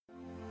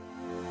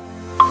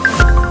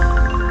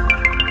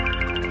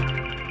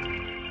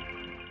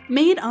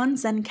Made on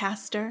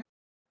Zencaster.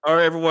 All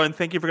right, everyone.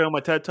 Thank you for going on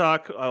my TED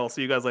Talk. I'll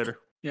see you guys later.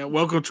 Yeah,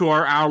 welcome to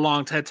our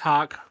hour-long TED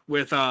Talk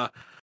with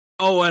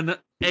and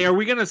hey, are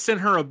we gonna send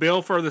her a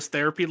bill for this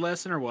therapy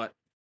lesson or what?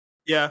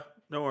 Yeah,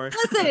 don't worry.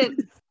 Listen,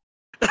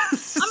 I'm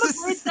a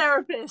great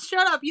therapist.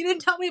 Shut up. You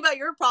didn't tell me about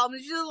your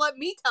problems. You just let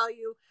me tell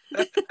you.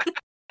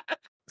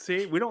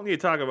 See, we don't need to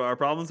talk about our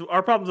problems.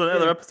 Our problems on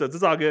other episodes.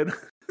 It's all good.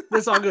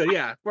 It's all good.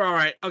 Yeah, we're all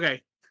right.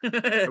 Okay. We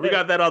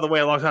got that out of the way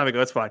a long time ago.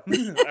 It's fine.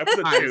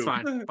 Episode All right, 2. it's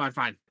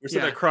fine. We're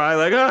sitting there crying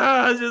like,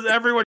 it's just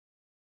everyone.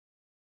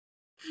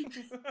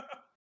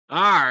 All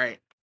right.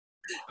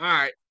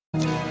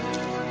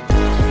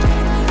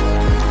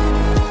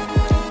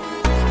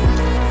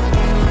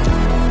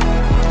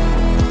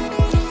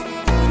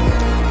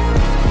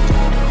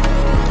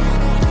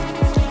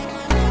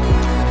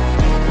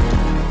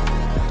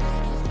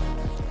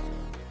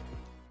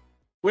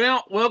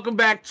 Well, welcome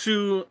back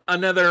to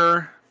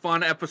another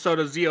fun episode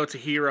of Zero to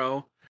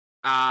Hero.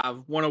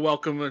 Want to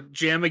welcome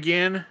Jim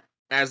again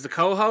as the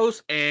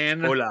co-host,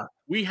 and Hola.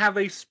 We have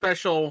a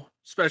special.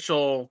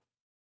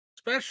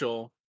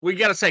 We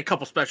got to say a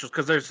couple specials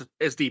because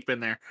it's deep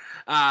in there.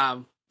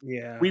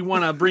 Yeah, we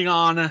want to bring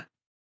on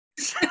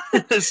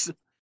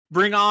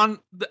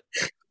the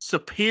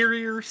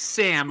Superior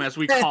Sam, as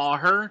we call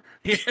her.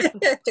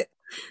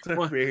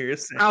 Superior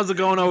Sam. How's it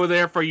going over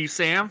there for you,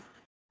 Sam?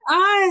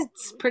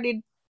 It's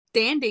pretty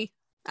dandy.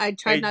 I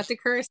tried not to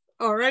curse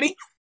already.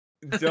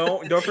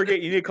 Don't forget,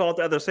 you need to call it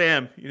the other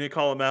Sam. You need to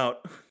call him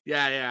out.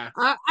 Yeah.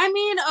 I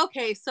mean,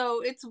 okay,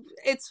 so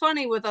it's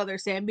funny with other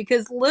Sam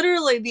because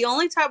literally the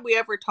only time we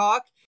ever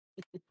talk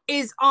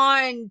is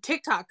on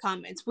TikTok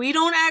comments. We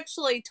don't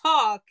actually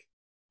talk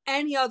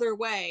any other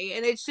way,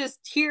 and it's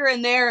just here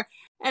and there.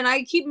 And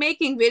I keep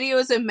making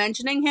videos and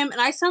mentioning him, and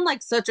I sound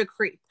like such a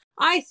creep.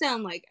 I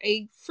sound like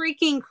a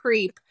freaking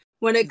creep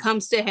when it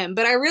comes to him.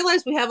 But I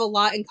realize we have a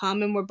lot in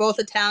common. We're both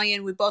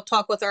Italian. We both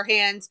talk with our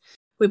hands.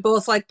 We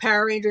both like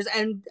Power Rangers.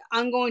 And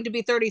I'm going to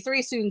be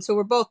 33 soon, so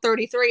we're both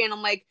 33. And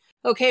I'm like,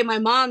 okay, my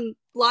mom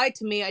lied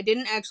to me. I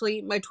didn't actually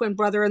eat my twin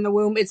brother in the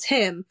womb. It's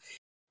him.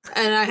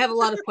 And I have a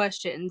lot of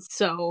questions.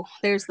 So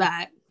there's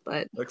that.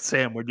 But like,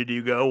 Sam, where did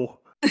you go?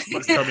 You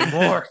must tell me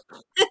more.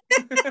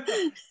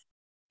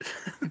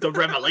 The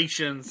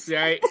revelations,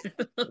 right?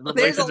 The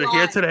revelations are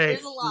here today.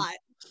 There's a lot.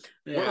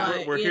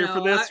 Yeah. We're here for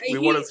this. We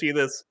want to see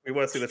this. We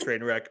want to see the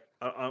train wreck.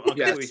 I'm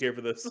completely here for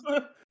this.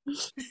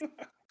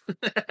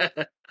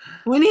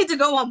 We need to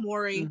go on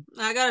Maury.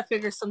 I gotta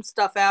figure some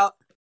stuff out.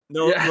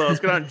 No,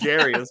 let's get on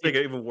Jerry. Let's make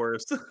it even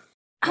worse.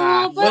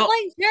 But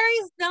like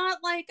Jerry's not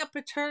like a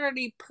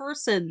paternity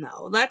person,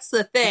 though. That's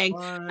the thing,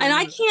 and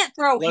I can't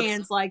throw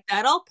hands like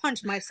that. I'll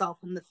punch myself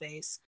in the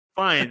face.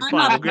 Fine. We're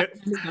gonna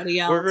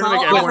make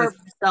everyone hurt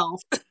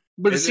myself.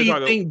 But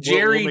see,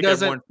 Jerry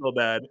doesn't feel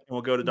bad, and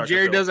we'll go to Dr.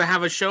 Jerry Phil. doesn't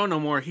have a show no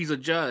more. He's a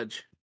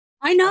judge.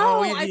 I know.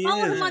 Oh, I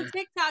follow him on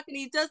TikTok, and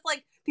he does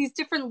like these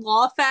different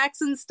law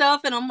facts and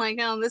stuff. And I'm like,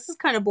 oh, this is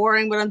kind of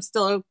boring, but I'm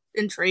still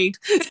intrigued.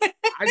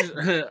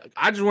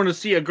 I just want to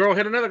see a girl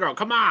hit another girl.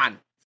 Come on.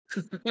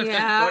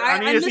 Yeah, I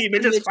need to see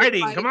midgets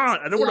fighting. Come on,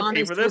 I don't want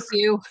to pay for this.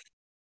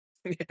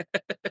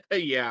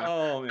 Yeah.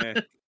 Oh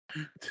man.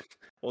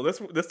 Well,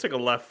 this took a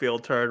left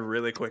field turn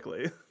really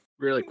quickly.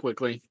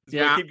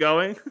 Yeah. Keep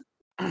going.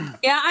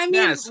 Yeah, I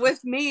mean,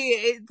 with me,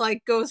 it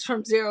like goes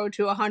from 0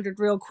 to 100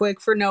 real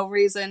quick for no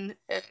reason.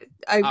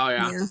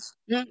 Yeah.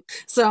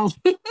 So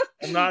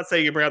I'm not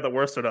saying you bring out the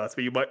worst in us,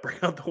 but you might bring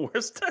out the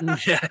worst.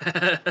 Yeah.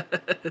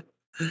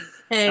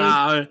 Hey,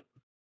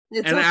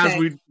 it's and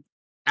okay.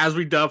 as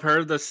we dub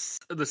her the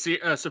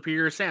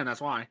Superior Sam,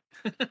 that's why.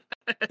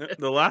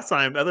 The last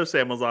time other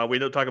Sam was on, we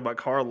didn't talk about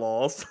car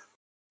laws.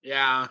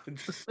 Yeah.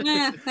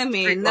 I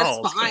mean,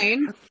 that's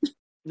fine.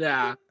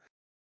 Yeah.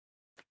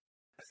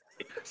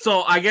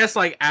 So I guess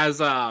like as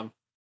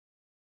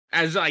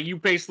you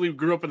basically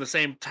grew up in the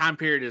same time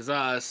period as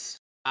us,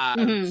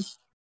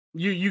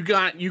 you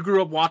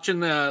grew up watching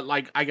the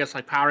like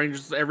Power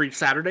Rangers every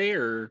Saturday,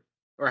 or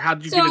how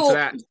did you get into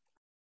that?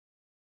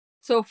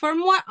 So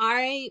from what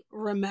I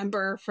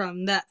remember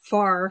from that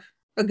far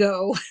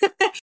ago,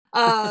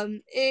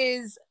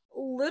 is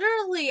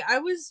literally I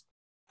was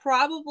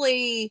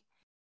probably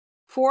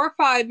 4 or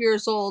 5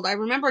 years old. I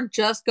remember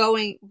just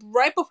going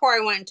right before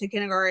I went into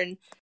kindergarten.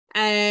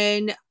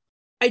 And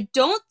I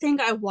don't think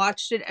I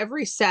watched it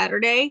every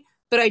Saturday,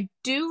 but I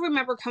do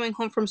remember coming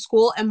home from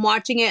school and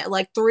watching it at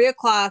like 3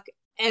 o'clock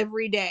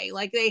every day.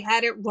 Like they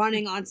had it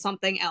running on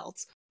something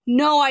else.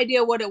 No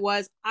idea what it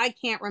was. I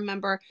can't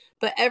remember.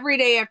 But every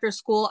day after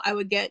school, I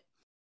would get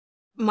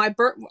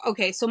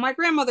so my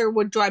grandmother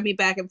would drive me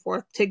back and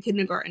forth to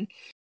kindergarten.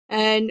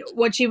 And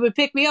when she would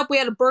pick me up, we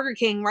had a Burger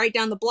King right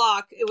down the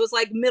block. It was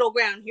like middle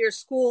ground. Here's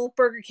school,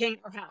 Burger King,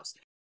 or house.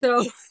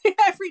 So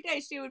every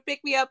day she would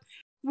pick me up.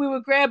 We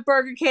would grab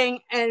Burger King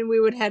and we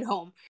would head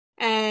home.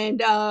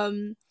 And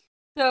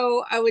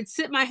so I would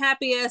sit my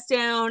happy ass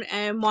down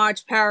and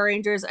watch Power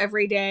Rangers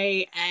every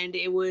day, and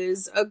it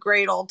was a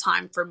great old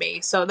time for me.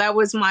 So that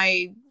was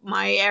my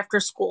after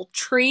school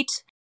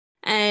treat,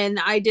 and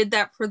I did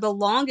that for the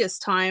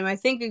longest time. I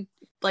think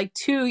like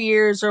 2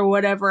 years or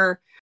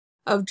whatever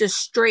of just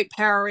straight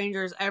Power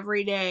Rangers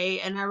every day.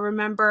 And I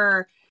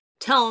remember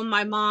telling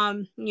my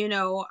mom,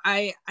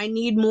 I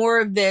need more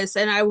of this.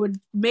 And I would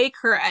make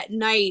her at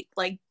night,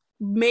 like,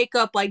 make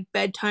up like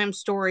bedtime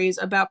stories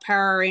about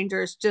Power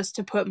Rangers just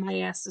to put my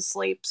ass to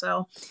sleep.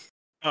 So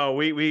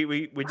we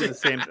did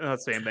the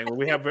same thing.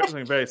 We have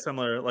something very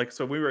similar. Like,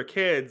 so we were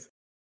kids,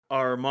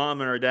 our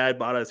mom and our dad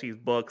bought us these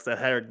books that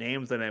had our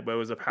names in it, but it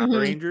was a Power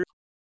Rangers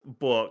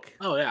book.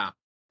 Oh yeah.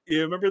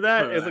 You remember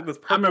that? It was like this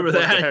purple book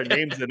that had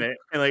names in it.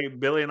 And like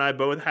Billy and I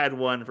both had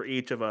one for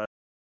each of us.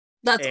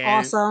 That's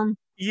awesome.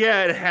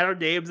 Yeah, it had our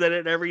names in it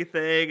and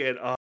everything. And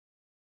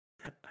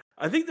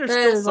I think they're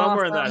still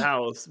somewhere in that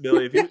house,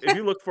 Billy. If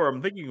you look for them,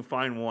 I think you can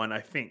find one.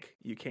 I think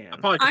you can.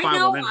 I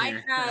know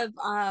I have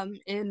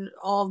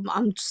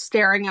I'm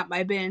staring at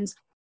my bins.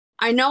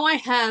 I know I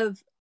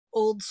have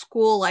old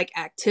school like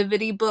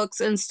activity books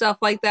and stuff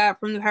like that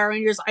from the Power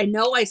Rangers. I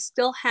know I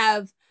still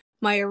have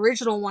my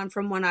original one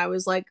from when I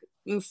was like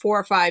 4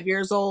 or 5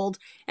 years old,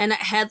 and it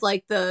had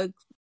like the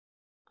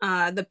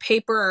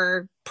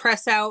paper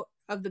press out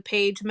of the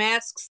page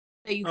masks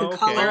that you could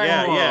color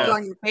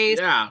on your face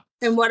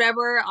and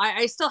whatever.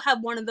 I still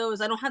have one of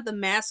those. I don't have the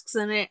masks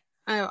in it,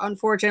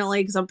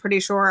 unfortunately, because I'm pretty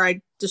sure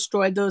I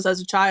destroyed those as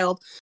a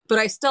child, but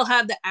I still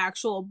have the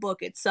actual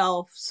book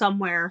itself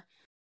somewhere,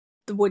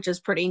 which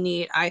is pretty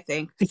neat, I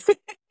think.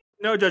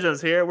 No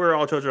judgments here. We're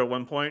all children at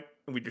one point.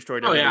 We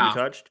destroyed everything we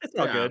touched. It's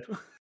all good.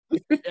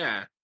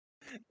 Yeah.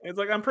 It's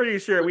like, I'm pretty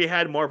sure we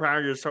had more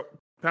Power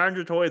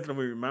Ranger toys than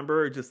we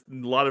remember. Just a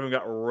lot of them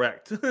got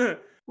wrecked.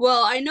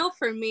 Well, I know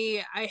for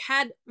me, I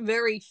had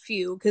very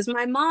few, because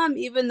my mom,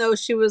 even though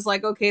she was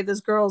like, okay, this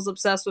girl's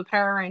obsessed with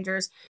Power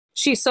Rangers,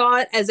 she saw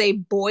it as a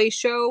boy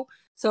show.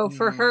 So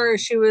for her,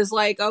 she was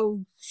like,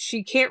 oh,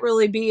 she can't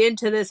really be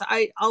into this.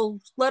 I'll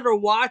let her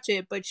watch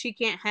it, but she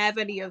can't have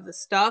any of the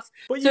stuff.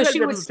 So she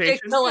would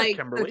stick to like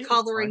the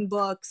coloring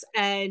books.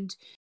 And,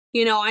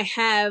 I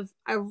have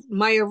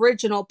my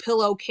original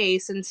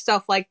pillowcase and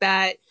stuff like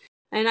that.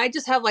 And I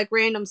just have like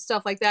random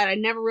stuff like that. I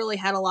never really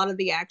had a lot of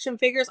the action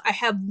figures. I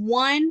have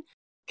one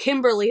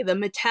Kimberly, the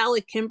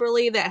metallic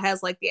Kimberly that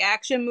has like the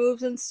action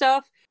moves and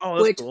stuff.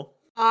 Oh, that's cool.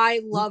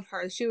 I love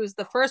her. She was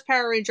the first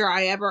Power Ranger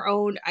I ever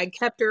owned. I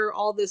kept her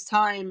all this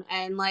time,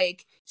 and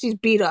like, she's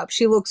beat up.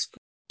 She looks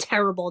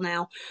terrible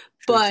now.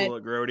 But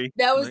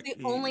that was the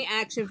only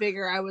action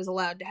figure I was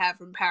allowed to have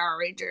from Power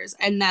Rangers.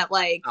 And that,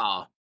 like,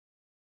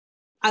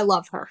 I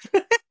love her.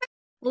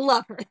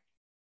 Love her.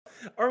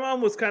 Our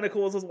mom was kind of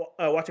cool with us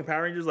watching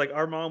Power Rangers. Like,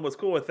 our mom was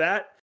cool with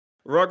that.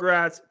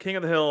 Rugrats, King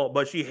of the Hill,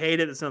 but she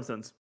hated The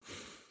Simpsons.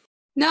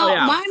 No,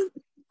 mine,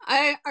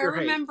 I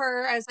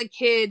remember as a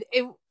kid,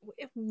 it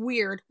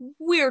weird,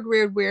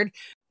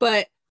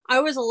 but I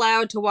was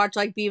allowed to watch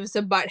like Beavis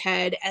and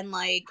Butthead and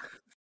like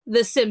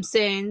The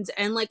Simpsons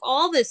and like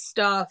all this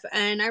stuff.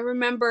 And I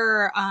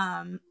remember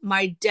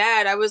my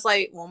dad,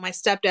 my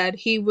stepdad,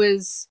 he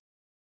was...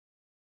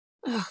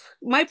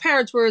 my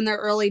parents were in their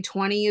early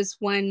 20s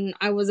when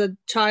I was a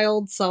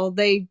child, so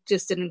they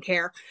just didn't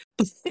care.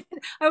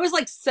 I was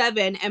like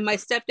 7, and my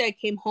stepdad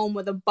came home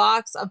with a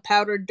box of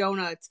powdered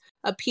donuts,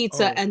 a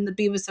pizza, and the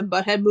Beavis and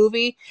Butthead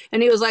movie.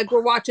 And he was like,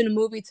 we're watching a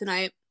movie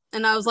tonight.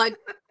 And I was like,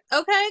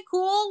 okay,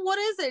 cool. What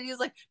is it? He was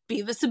like,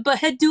 Beavis and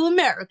Butthead Do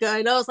America.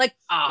 And I was like,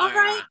 all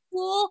right,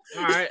 cool.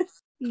 All right.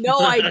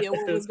 No idea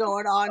what was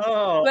going on.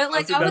 But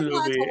like, I was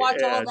allowed to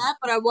watch all that,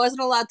 but I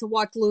wasn't allowed to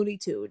watch Looney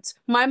Tunes.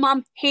 My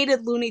mom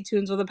hated Looney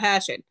Tunes with a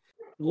passion.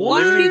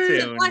 Watched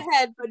Beavis in my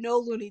head, but no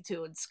Looney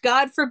Tunes.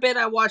 God forbid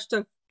I watched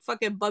a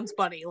fucking Bugs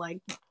Bunny. Like,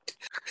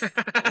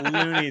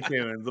 Looney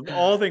Tunes. Of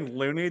all things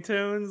Looney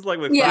Tunes, like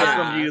with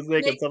classical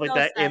music and stuff like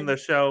that in the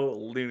show,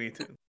 Looney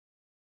Tunes.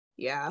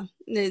 Yeah.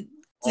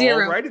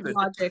 Zero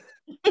logic.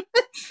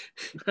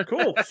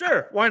 Cool,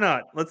 sure. Why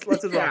not? Let's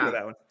just rock with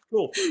that one.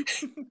 Cool.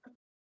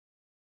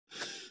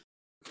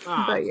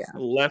 But yeah,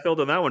 left field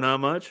on that one, not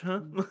much,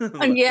 huh?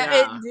 And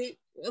a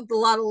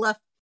lot of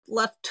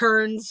left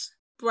turns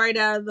right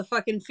out of the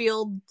fucking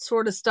field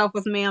sort of stuff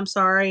with me. I'm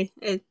sorry.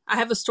 I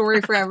have a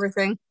story for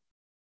everything.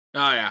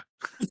 Oh yeah.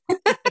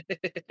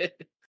 It's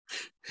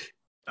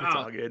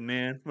all good,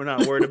 man. We're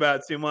not worried about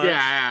it too much.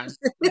 Yeah.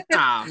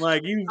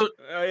 Like, you,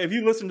 if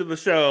you listen to the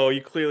show,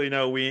 you clearly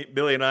know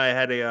Billy and I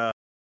had a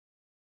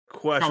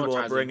questionable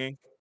upbringing.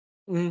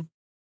 Mm-hmm.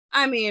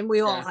 I mean,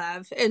 we all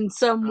have in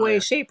some way,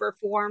 shape, or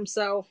form,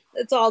 so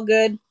it's all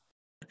good.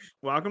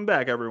 Welcome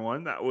back,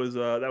 everyone. That was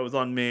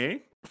on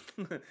me.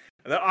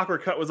 That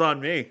awkward cut was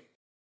on me.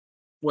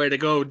 Way to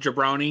go,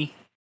 jabroni.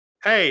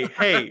 Hey.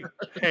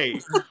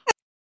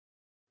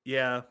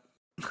 Yeah.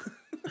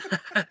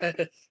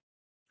 It's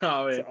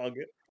all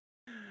good.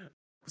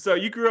 So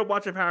you grew up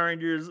watching Power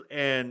Rangers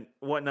and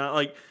whatnot.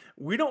 Like,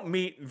 we don't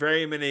meet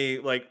very many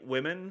like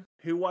women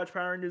who watch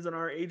Power Rangers in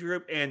our age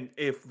group, and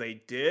if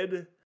they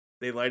did,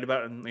 they lied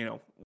about it,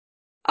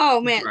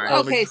 Oh man.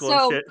 Okay,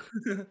 so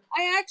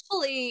I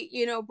actually,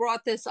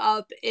 brought this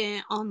up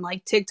on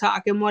like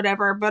TikTok and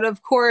whatever, but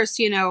of course,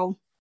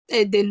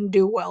 it didn't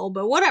do well,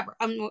 but whatever.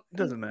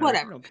 Doesn't matter.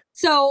 Whatever.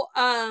 So,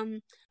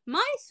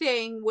 my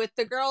thing with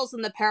the girls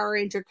in the Power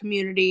Ranger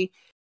community,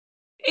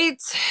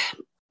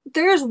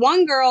 there's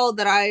one girl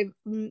that I've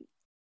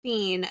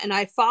seen and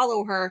I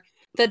follow her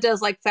that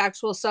does like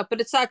factual stuff, but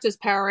it's not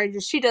just Power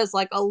Rangers. She does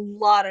like a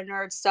lot of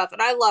nerd stuff,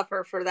 and I love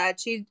her for that.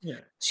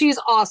 She's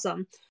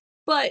awesome.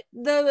 But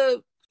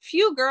the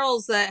few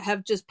girls that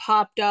have just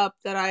popped up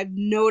that I've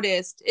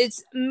noticed,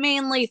 it's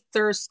mainly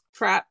thirst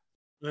trap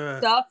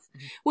stuff,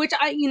 which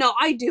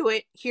I do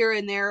it here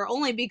and there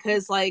only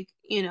because like,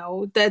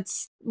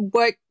 that's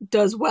what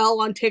does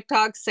well on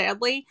TikTok,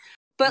 sadly.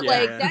 But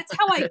that's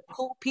how I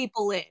pull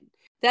people in.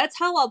 That's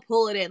how I'll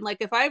pull it in. Like,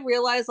 if I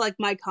realize, like,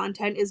 my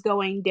content is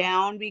going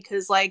down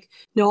because, like,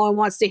 no one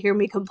wants to hear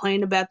me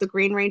complain about the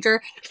Green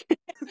Ranger,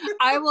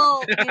 I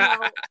will,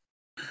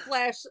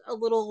 flash a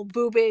little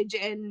boobage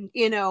and,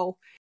 reel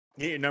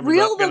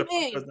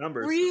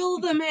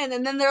them in.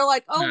 And then they're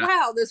like, oh,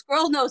 wow, this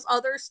girl knows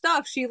other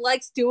stuff. She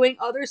likes doing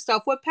other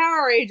stuff with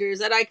Power Rangers.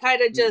 And I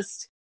kind of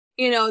just,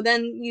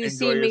 then you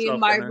see me in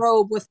my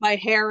robe with my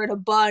hair in a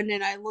bun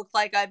and I look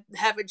like I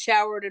haven't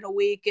showered in a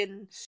week.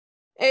 And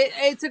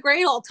it's a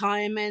great old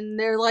time, and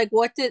they're like,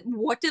 "What did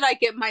I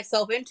get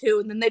myself into?"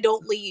 And then they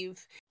don't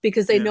leave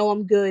because they know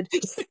I'm good.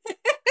 But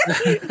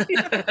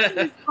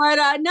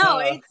no,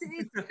 it's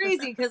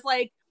crazy because,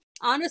 like,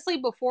 honestly,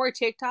 before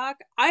TikTok,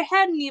 I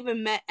hadn't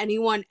even met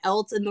anyone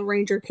else in the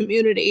Ranger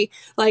community.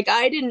 Like,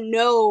 I didn't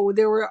know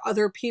there were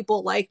other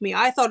people like me.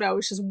 I thought I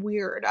was just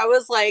weird. I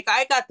was like,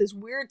 I got this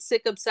weird,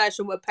 sick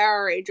obsession with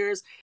Power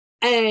Rangers,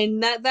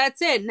 and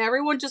that's it. And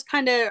everyone just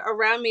kind of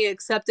around me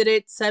accepted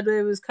it, said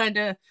it was kind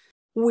of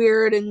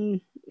weird, and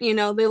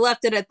they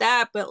left it at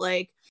that. But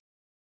like,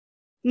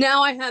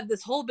 now I have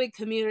this whole big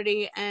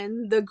community,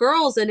 and the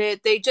girls in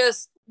it, they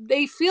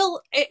feel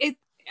it.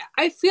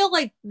 I feel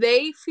like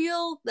they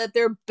feel that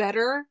they're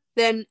better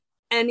than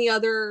any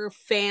other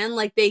fan.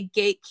 Like, they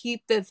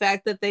gatekeep the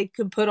fact that they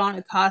could put on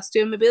a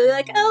costume and be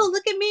like, oh,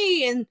 look at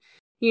me, and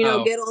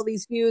get all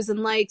these views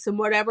and likes and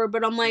whatever.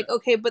 But I'm like,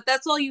 okay, but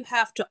that's all you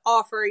have to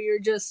offer. You're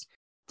just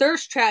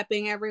thirst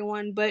trapping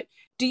everyone. But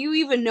do you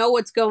even know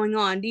what's going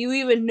on? Do you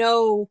even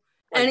know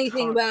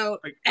anything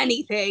about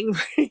anything?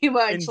 Pretty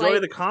much. Enjoy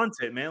the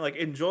content, man. Like,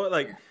 enjoy,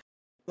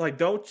 like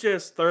don't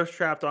just thirst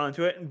trapped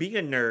onto it, and be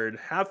a nerd.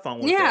 Have fun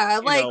with it.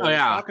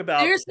 Talk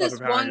about. There's this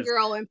one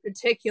girl in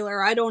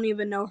particular. I don't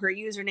even know her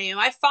username.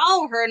 I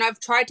follow her, and I've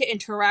tried to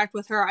interact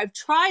with her. I've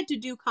tried to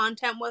do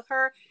content with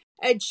her,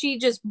 and she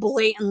just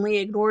blatantly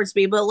ignores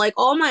me. But like,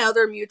 all my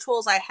other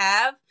mutuals I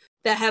have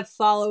that have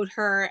followed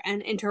her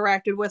and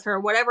interacted with her,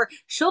 whatever,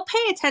 she'll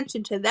pay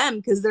attention to them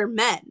because they're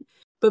men.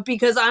 But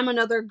because I'm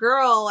another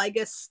girl, I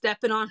guess,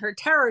 stepping on her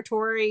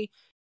territory,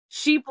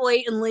 she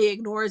blatantly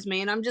ignores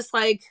me. And I'm just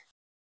like,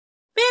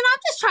 man, I'm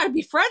just trying to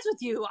be friends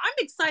with you. I'm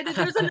excited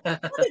there's another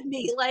woman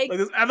me. Like,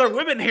 there's other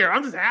women here.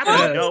 I'm just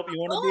happy. Nope, you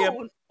want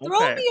to be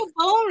throw me a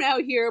bone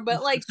out here.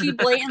 But like, she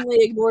blatantly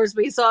ignores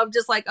me. So I'm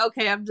just like,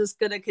 okay, I'm just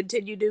going to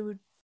continue to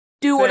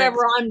do whatever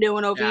I'm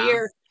doing over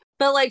here.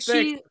 But like,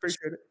 she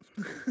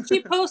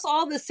posts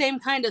all the same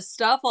kind of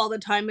stuff all the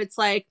time. It's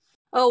like,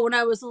 oh, when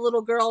I was a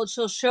little girl,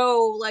 she'll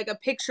show like a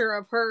picture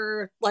of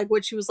her, like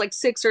when she was like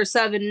 6 or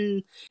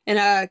 7 in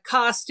a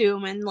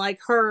costume, and like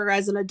her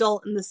as an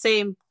adult in the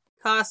same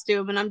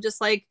costume. And I'm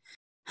just like,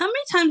 how many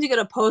times are you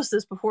gonna post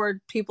this before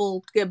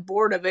people get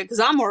bored of it? Because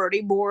I'm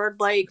already bored.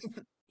 Like,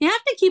 you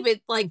have to keep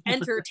it like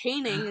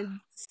entertaining and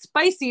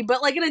spicy,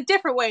 but like in a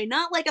different way,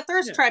 not like a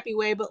thirst trappy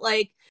way, but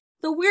like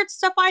the weird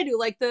stuff I do,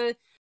 like the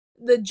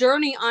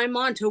journey I'm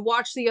on to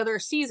watch the other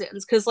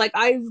seasons. Because like,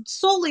 I've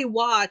solely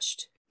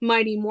watched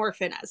Mighty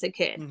Morphin as a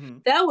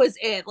kid. That was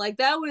it. Like,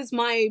 that was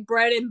my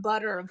bread and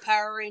butter of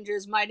Power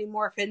Rangers, Mighty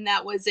Morphin.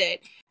 That was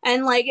it.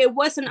 And like, it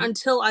wasn't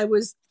until I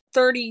was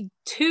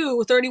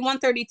 32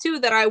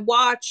 that I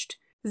watched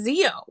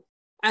Zeo,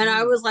 and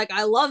I was like,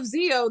 I love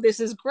Zeo, this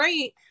is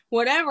great,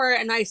 whatever.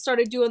 And I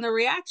started doing the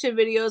reaction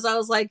videos. I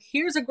was like,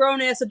 here's a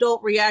grown-ass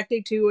adult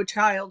reacting to a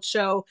child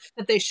show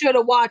that they should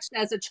have watched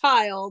as a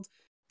child,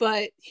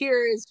 but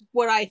here is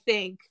what I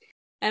think.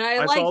 And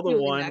I saw the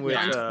one with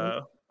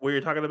where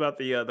you're talking about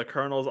the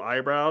Colonel's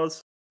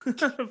eyebrows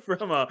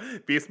from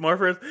Beast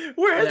Morphers.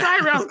 Where his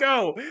eyebrows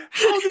go?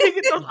 How did he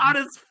get those on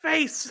his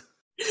face?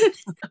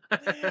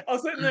 I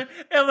was sitting there,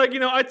 and like,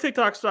 I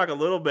TikTok stock a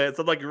little bit,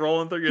 so I'm like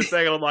rolling through your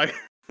thing, and I'm like,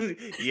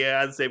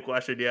 yeah, the same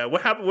question. Yeah,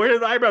 what happened? Where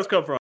did the eyebrows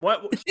come from?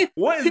 What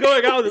is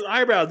going on with his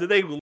eyebrows? Did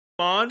they glue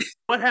on?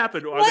 What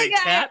happened? Are they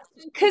cat?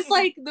 Because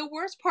like, the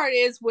worst part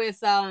is with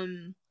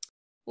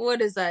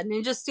what is that,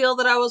 Ninja Steel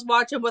that I was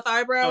watching with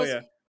eyebrows?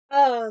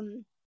 Oh yeah.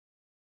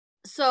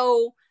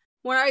 So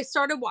when I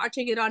started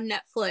watching it on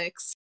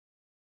Netflix,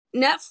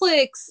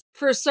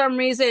 for some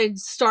reason,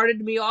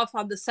 started me off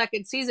on the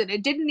second season.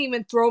 It didn't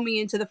even throw me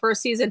into the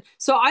first season.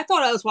 So I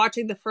thought I was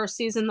watching the first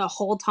season the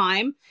whole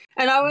time.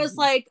 And I was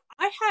like,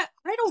 I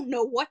don't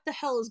know what the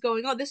hell is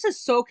going on. This is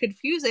so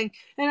confusing.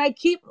 And I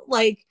keep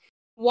like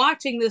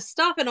watching this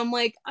stuff, and I'm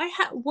like,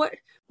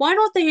 why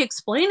don't they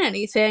explain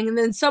anything? And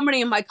then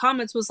somebody in my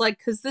comments was like,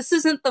 because this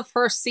isn't the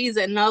first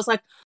season. And I was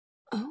like,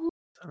 oh,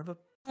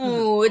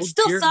 Oh, it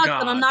still sucks,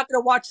 and I'm not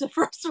going to watch the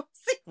first one.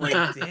 Like,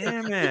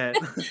 damn it.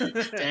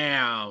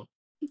 Damn.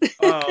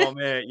 Oh,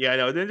 man. Yeah, I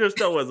know. Ninja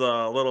Still was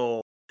a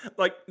little...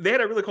 Like, they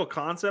had a really cool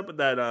concept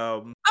that...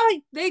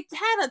 They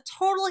had a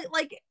totally...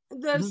 Like,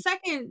 the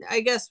second,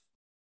 I guess,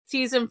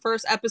 season,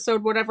 first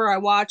episode, whatever I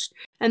watched,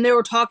 and they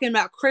were talking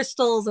about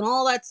crystals and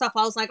all that stuff.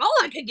 I was like,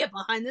 oh, I could get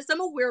behind this. I'm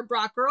a weird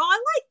rock girl.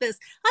 I like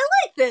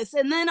this.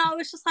 And then I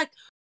was just like,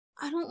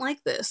 I don't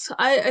like this.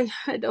 I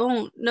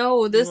don't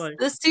know. This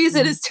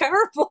season is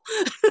terrible.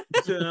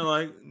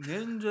 Like,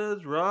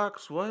 ninjas,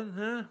 rocks, what?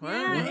 Huh?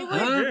 Yeah,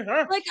 it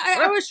was, like,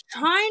 I was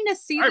trying to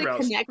see the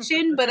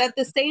connection, but at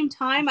the same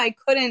time, I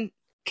couldn't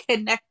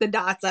connect the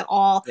dots at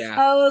all. Yeah.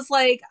 I was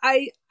like,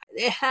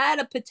 it had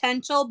a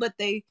potential, but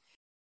they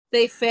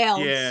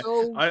failed. Yeah,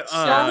 so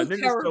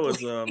Ninja Still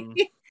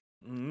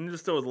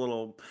was a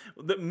little.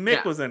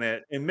 Mick was in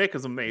it, and Mick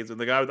is amazing.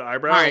 The guy with the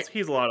eyebrows, Right.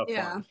 he's a lot of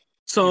fun.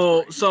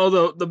 So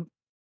the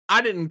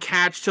I didn't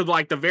catch till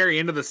like the very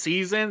end of the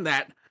season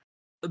that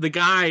the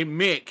guy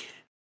Mick,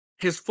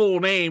 his full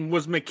name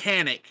was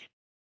Mechanic,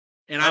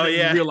 and I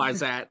didn't realize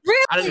that.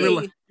 Really? I didn't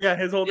realize. Yeah,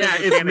 his whole name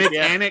is is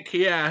Mechanic.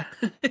 Yeah.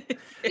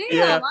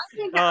 Damn,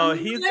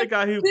 he's the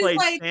guy who played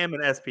Sam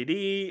in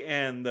SPD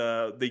and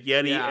the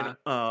Yeti and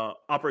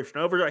Operation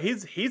Overdrive.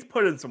 He's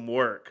put in some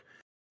work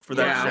for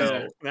that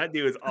show. That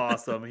dude is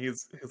awesome.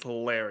 He's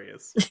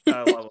hilarious.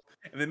 I love him.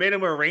 And they made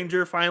him a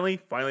ranger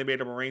finally. Finally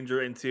made him a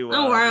ranger into.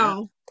 Oh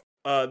wow.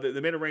 They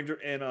made a ranger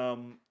in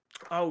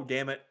oh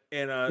damn it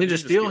in Ninja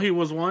Steel. He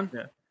was one.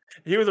 Yeah.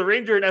 He was a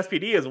ranger in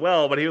SPD as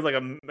well, but he was like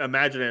an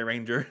imaginary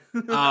ranger.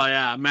 Oh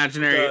yeah,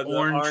 imaginary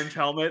orange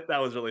helmet. That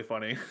was really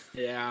funny.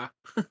 Yeah.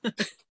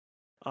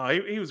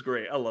 He was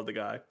great. I love the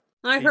guy.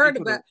 I heard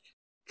about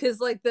because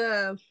like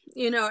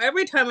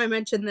every time I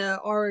mention the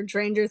Orange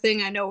Ranger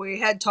thing, I know we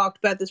had talked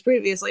about this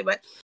previously, but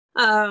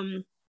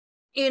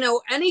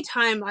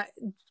anytime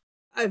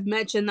I've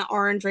mentioned the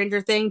Orange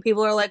Ranger thing,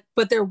 people are like,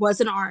 but there was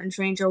an Orange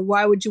Ranger.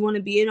 Why would you want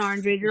to be an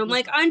Orange Ranger? I'm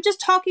like, I'm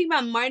just talking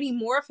about Mighty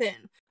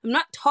Morphin. I'm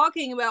not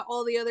talking about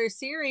all the other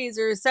series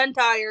or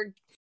Sentai or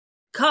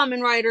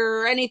Kamen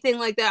Rider or anything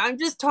like that. I'm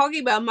just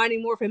talking about Mighty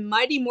Morphin.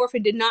 Mighty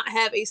Morphin did not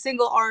have a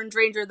single Orange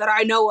Ranger that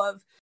I know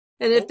of.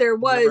 And if there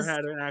was... Never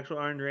had an actual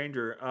Orange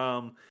Ranger.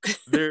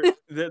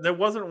 There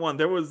wasn't one.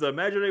 There was the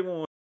imaginary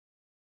one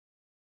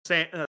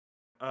with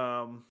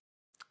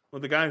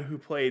the guy who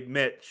played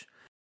Mitch.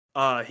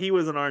 He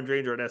was an Orange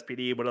Ranger at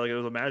SPD, but like it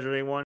was an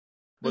imaginary one.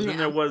 But then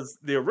there was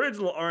the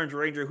original Orange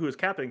Ranger who was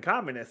Captain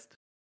Communist.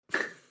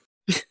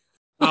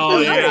 Oh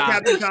yeah,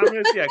 Captain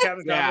Communist. Yeah,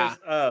 Captain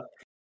Communist.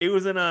 It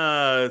was in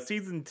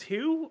season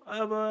 2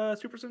 of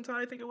Super Sentai,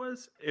 I think it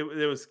was. It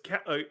was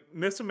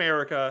Miss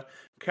America,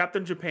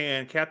 Captain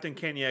Japan, Captain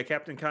Kenya,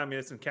 Captain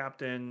Communist, and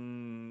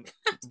Captain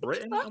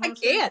Britain. I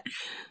can't.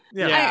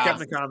 Yeah,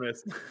 Captain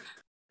Communist.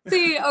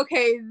 See,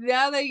 okay,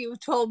 now that you've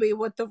told me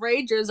what the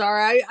Rangers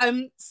are,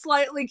 I'm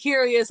slightly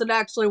curious and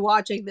actually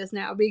watching this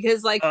now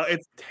because, like,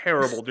 it's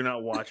terrible. Do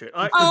not watch it.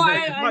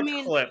 I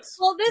mean, clips.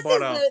 Well,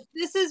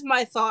 this is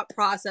my thought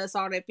process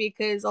on it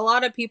because a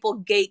lot of people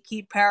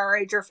gatekeep Power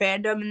Ranger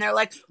fandom, and they're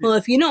like, "Well,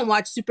 if you don't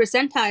watch Super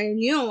Sentai and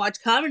you don't watch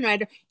Kamen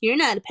Rider, you're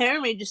not a Power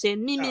Ranger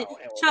fan."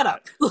 Shut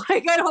up!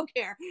 Like, I don't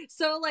care.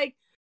 So, like,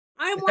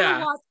 I want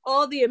to watch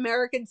all the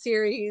American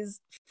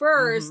series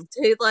first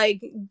to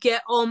like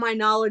get all my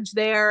knowledge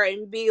there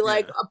and be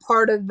like a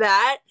part of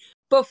that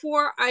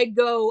before I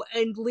go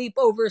and leap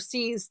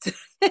overseas to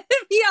the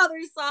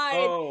other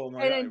side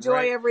and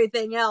enjoy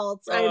everything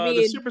else. I mean,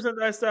 the Super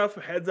Sentai stuff,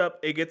 heads up,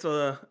 it's just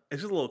a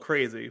little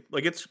crazy.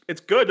 Like it's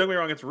good. Don't get me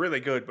wrong, it's really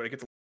good, but it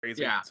gets a little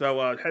crazy. Yeah.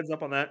 So heads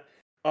up on that.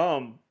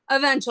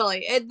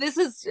 Eventually, this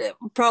is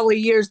probably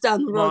years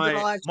down the road that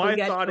I'll actually get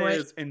to it. My thought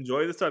is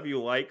enjoy the stuff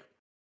you like.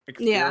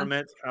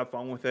 Experiment, have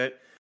fun with it.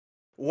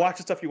 Watch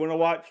the stuff you want to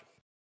watch,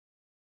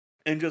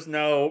 and just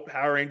know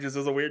Power Rangers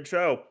is a weird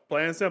show.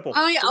 Plain and simple.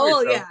 Oh yeah,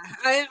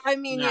 I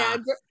mean,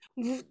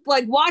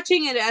 like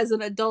watching it as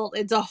an adult,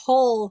 it's a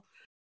whole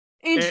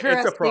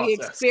interesting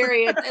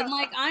experience. And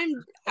like I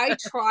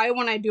try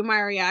when I do my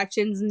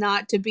reactions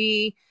not to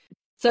be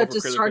such a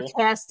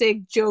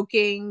sarcastic,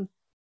 joking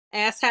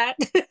asshat,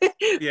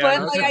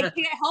 but like I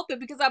can't help it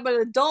because I'm an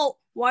adult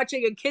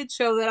watching a kid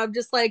show that I'm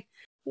just like.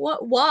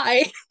 What?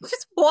 Why?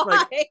 Just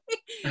why? Like,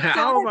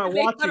 how am I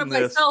watching fun of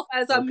this? Myself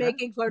as I'm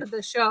making fun of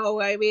the show.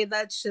 I mean,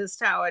 that's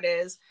just how it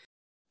is.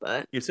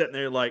 But you're sitting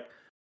there like,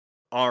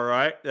 all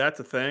right, that's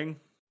a thing.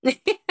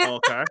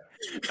 Okay,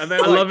 and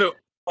then I love it.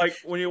 Like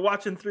when you're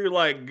watching through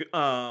like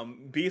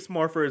Beast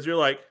Morphers, you're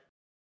like,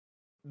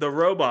 the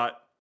robot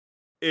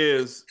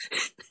is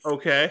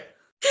okay.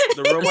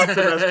 The robot's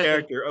the best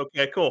character.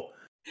 Okay, cool.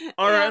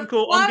 All right, I'm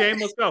cool. I'm game.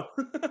 Let's go.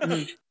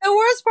 The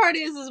worst part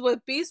is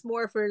with Beast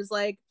Morphers,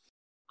 like.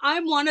 I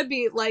want to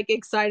be like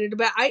excited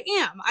about. I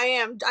am.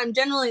 I'm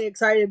generally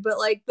excited, but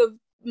like the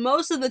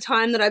most of the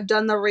time that I've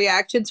done the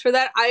reactions for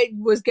that, I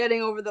was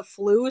getting over the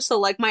flu, so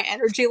like my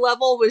energy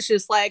level was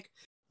just like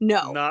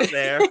no, not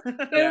there.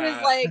 It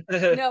was like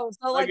no.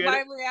 So like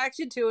my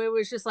reaction to it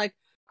was just like,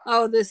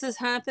 oh, this is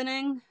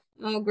happening.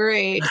 Oh,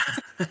 great.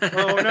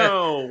 Oh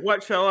no,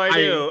 what shall I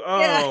do?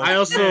 Yeah. Oh, I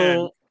also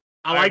man.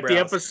 I like the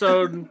Eyebrows.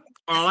 episode, or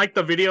I like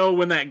the video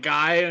when that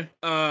guy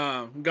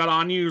got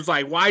on you. He was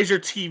like, "Why is your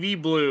TV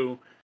blue?"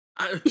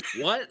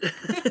 What?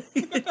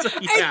 It's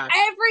like, yeah,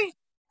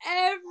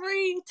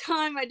 Every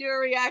time I do a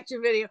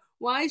reaction video,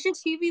 why is your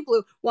TV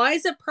blue? Why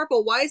is it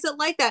purple? Why is it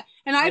like that?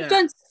 And I've Yeah.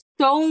 done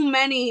so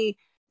many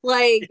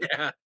like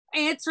yeah,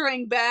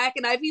 answering back,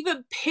 and I've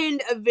even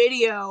pinned a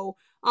video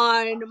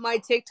on my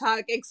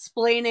TikTok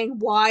explaining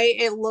why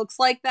it looks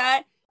like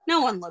that.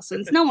 No one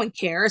listens. No one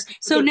cares.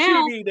 So It's a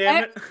now, TV,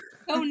 damn it.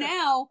 so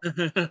now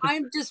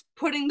I'm just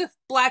putting the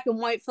black and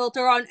white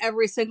filter on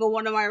every single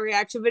one of my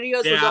reaction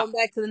videos. Yeah. We're going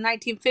back to the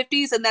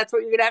 1950s, and that's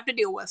what you're gonna have to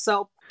deal with.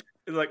 So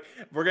It's like,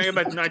 we're going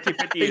back to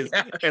 1950s,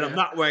 Yeah. and I'm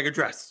not wearing a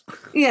dress.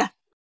 yeah,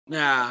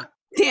 yeah,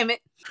 damn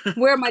it,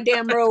 wear my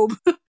damn robe,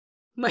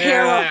 my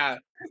hair up.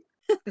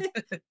 yeah.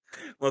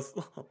 Let's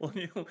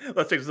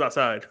take this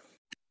outside.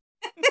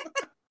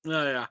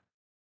 Oh, yeah.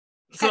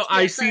 So Catch me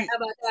I outside, see. How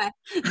about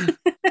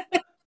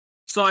that?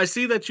 So I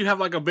see that you have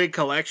like a big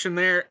collection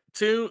there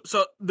too.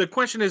 So the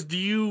question is, did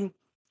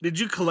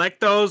you collect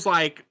those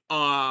like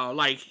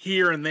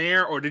here and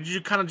there, or did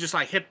you kind of just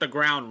like hit the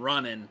ground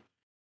running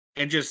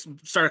and just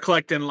start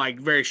collecting like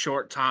very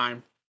short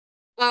time?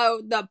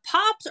 Oh, the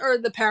Pops or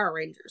the Power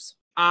Rangers?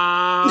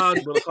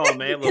 Little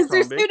column A, little Because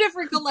there's column two B.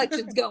 different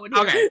collections going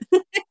here. Okay.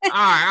 All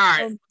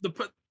right. Um,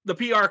 The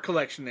PR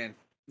collection then.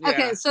 Yeah.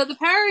 Okay, so the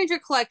Power Ranger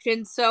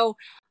collection. So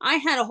I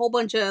had a whole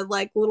bunch of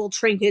like little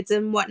trinkets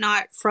and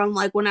whatnot from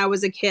like when I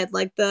was a kid,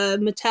 like the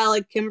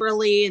metallic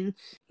Kimberly and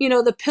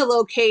the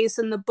pillowcase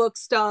and the book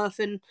stuff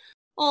and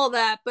all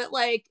that. But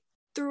like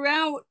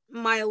throughout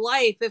my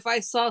life, if I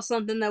saw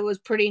something that was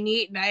pretty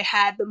neat and I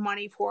had the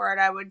money for it,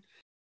 I would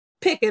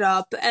pick it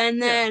up. And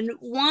then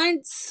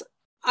once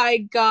I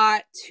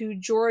got to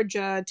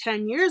Georgia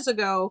 10 years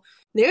ago,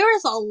 there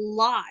is a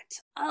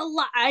lot,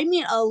 I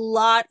mean, a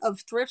lot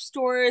of thrift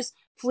stores,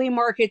 flea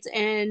markets,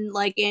 and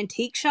like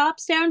antique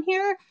shops down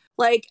here,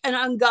 like an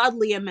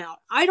ungodly amount.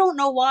 I don't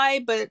know why,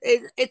 but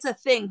it's a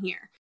thing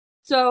here.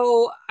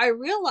 So I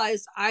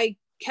realized I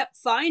kept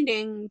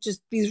finding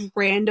just these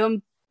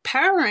random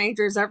Power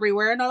Rangers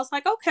everywhere, and I was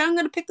like, okay, I'm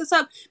going to pick this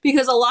up,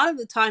 because a lot of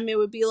the time it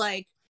would be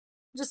like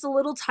just a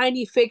little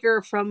tiny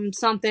figure from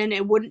something.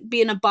 It wouldn't be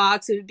in a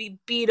box. It would be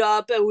beat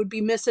up. It would be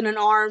missing an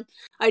arm.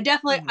 I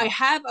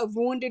have a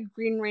wounded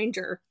Green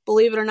Ranger.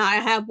 Believe it or not, I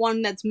have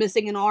one that's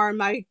missing an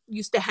arm. I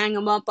used to hang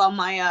him up on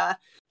my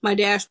my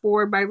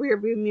dashboard, my rear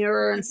view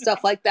mirror, and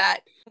stuff like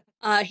that.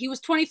 He was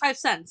 25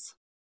 cents.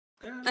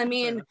 I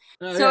mean,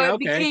 it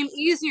became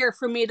easier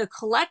for me to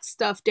collect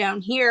stuff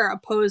down here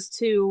opposed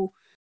to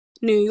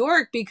New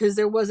York, because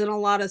there wasn't a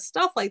lot of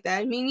stuff like that.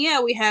 I mean,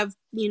 yeah, we have,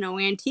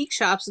 antique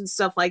shops and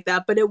stuff like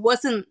that, but it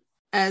wasn't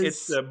as...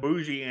 It's the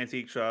bougie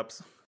antique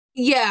shops.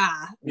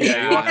 Yeah.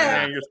 Yeah, you walk in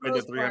there and you're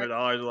spending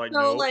 $300, like, so,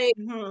 nope. like,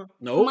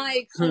 Nope.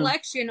 my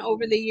collection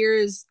over the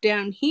years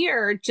down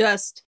here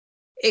just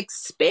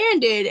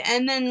expanded,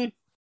 and then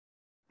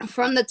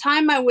from the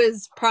time I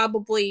was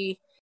probably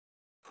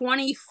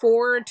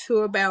 24 to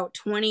about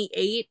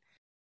 28,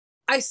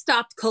 I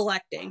stopped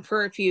collecting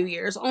for a few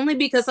years, only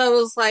because I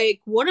was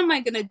like, what am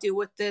I going to do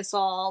with this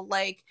all?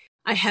 Like,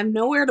 I have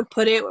nowhere to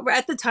put it.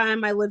 At the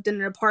time, I lived in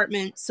an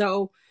apartment,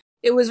 so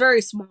it was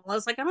very small. I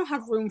was like, I don't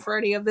have room for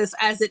any of this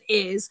as it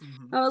is.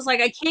 Mhm. I was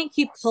like, I can't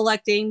keep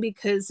collecting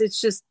because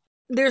it's just,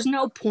 there's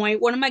no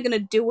point. What am I going to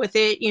do with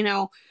it?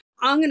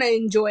 I'm going to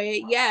enjoy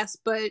it, yes,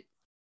 but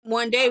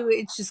one day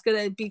it's just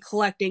going to be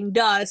collecting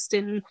dust.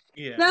 And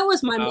that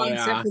was my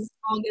mindset for the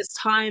longest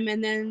time.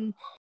 And then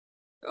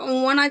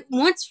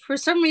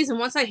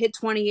once I hit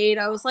 28,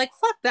 I was like,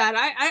 fuck that.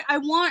 I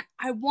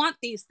want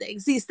these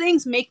things. These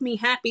things make me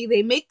happy.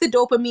 They make the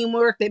dopamine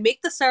work. They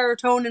make the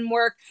serotonin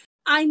work.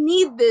 I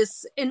need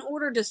this in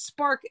order to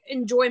spark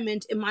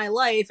enjoyment in my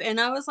life.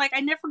 And I was like, I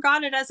never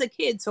got it as a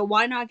kid, so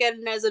why not get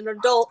it as an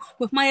adult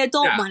with my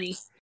adult money?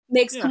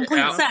 Makes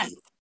complete sense.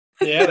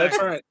 Yeah, that's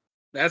right.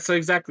 That's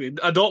exactly.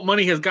 Adult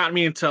money has gotten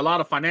me into a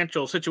lot of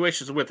financial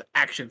situations with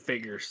action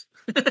figures.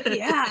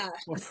 Yeah.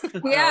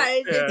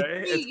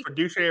 It's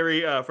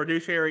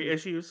fiduciary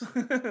issues.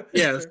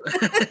 Yes.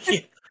 I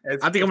think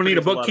I'm gonna need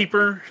a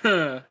bookkeeper.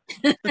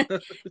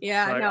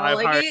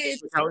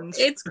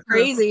 It's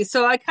crazy.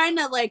 So I kind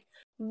of like,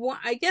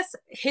 I guess,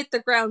 hit the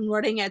ground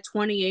running at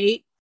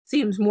 28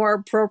 seems more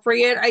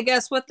appropriate, I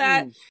guess, with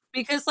that,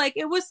 because like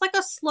it was like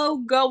a slow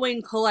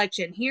going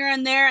collection here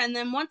and there, and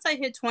then once I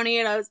hit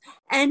 28,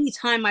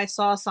 anytime I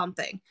saw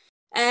something,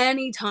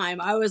 anytime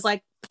I was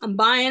like, I'm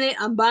buying it,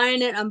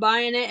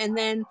 and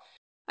then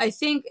I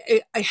think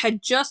I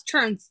had just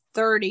turned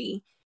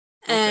 30.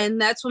 And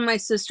that's when my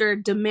sister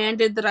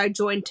demanded that I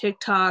join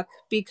TikTok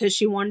because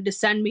she wanted to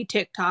send me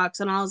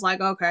TikToks. And I was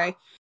like, okay.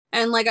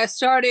 And like I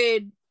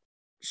started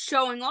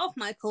showing off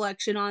my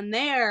collection on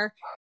there.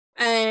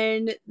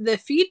 And the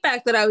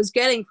feedback that I was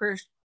getting for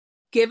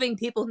giving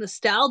people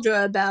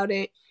nostalgia about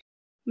it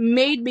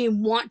made me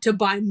want to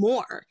buy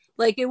more.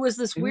 Like it was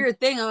this weird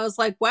thing. I was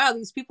like, wow,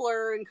 these people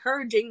are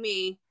encouraging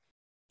me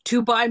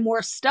to buy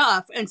more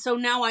stuff. And so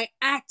now I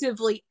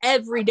actively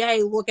every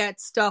day look at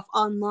stuff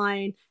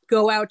online,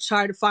 go out,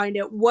 try to find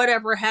it,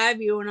 whatever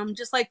have you. And I'm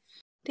just like,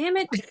 damn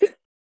it.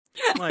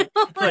 Like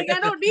I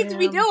don't need to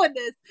be doing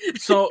this.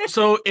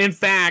 So in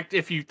fact,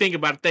 if you think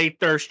about it, they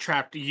thirst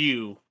trapped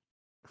you.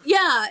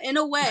 Yeah, in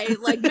a way,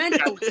 like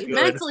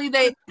mentally,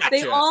 they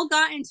all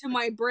got into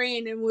my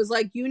brain and was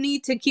like, you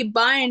need to keep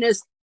buying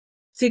this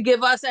to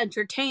give us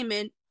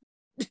entertainment.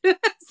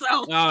 So,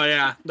 oh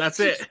yeah, that's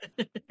it.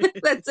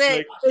 That's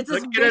it. It's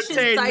a vicious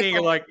cycle. Me,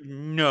 you're like,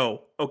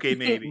 no, okay,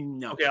 maybe,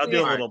 no. Okay, I'll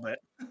do a little bit.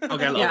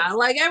 Okay, yeah,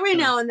 like every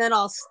now and then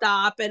I'll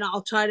stop and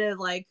I'll try to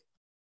like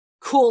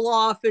cool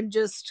off and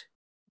just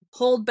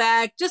hold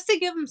back just to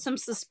give them some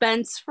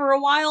suspense for a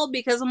while,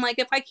 because I'm like,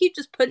 if I keep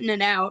just putting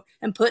it out,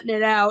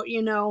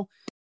 you know,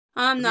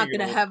 I'm not going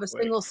to have a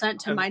single cent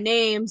to my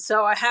name,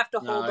 so I have to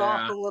hold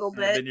off a little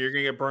bit. And then you're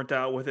going to get burnt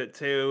out with it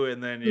too,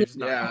 and then you're just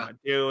not going to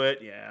do it.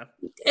 Yeah.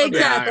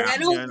 Exactly. I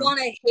don't want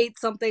to hate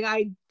something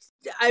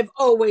I've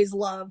always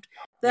loved.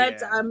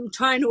 I'm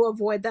trying to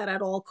avoid that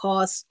at all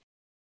costs.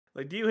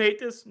 Like, do you hate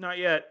this? Not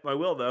yet. I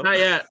will, though. Not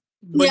yet.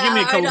 But give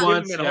me a couple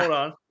months. Hold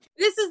on.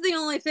 This is the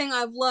only thing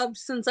I've loved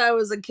since I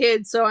was a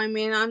kid, so I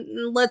mean,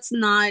 let's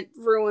not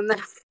ruin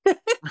that.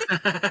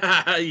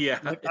 Yeah.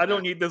 Like, I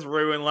don't need this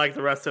ruined like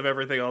the rest of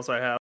everything else I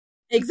have.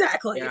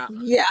 Exactly.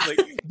 Yeah.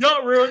 Like,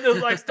 don't ruin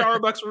this like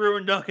Starbucks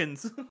ruined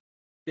Duckins.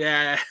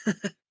 Yeah.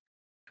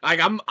 Like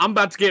I'm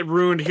about to get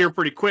ruined here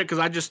pretty quick because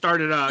I just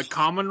started a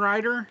Common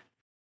Rider.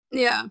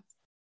 Yeah.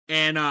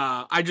 And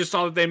I just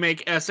saw that they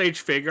make SH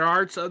figure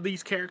arts of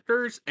these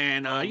characters,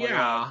 and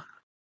God.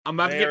 I'm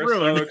about to get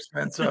ruined. So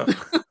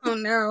expensive. Oh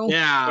no.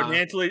 Yeah.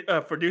 Financially,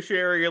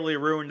 fiduciarily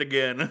ruined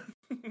again.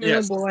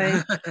 Yes. Oh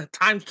boy.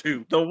 Times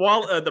 2. The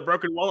wallet, the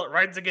broken wallet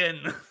rides again.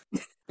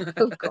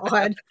 Oh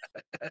god.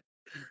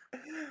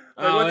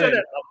 What's in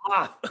it? A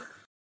moth.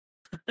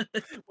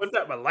 What's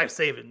that? My life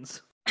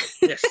savings.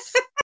 Yes.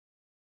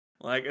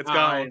 Like it's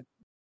gone.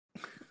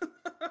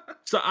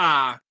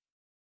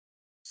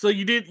 So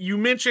you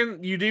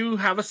mentioned you do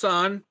have a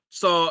son.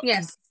 So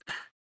yes.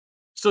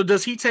 So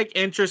does he take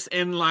interest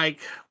in like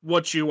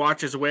what you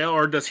watch as well,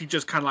 or does he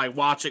just kind of like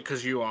watch it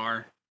because you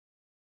are?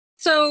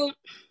 So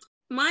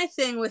my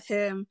thing with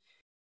him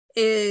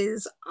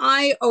is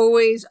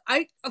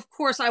of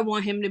course I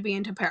want him to be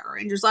into Power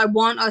Rangers. I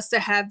want us to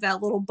have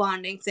that little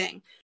bonding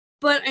thing.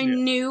 But I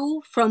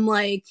knew from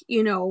like,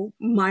 you know,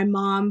 my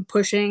mom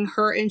pushing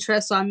her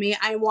interests on me,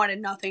 I wanted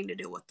nothing to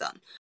do with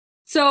them.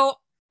 So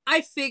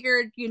I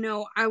figured, you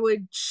know, I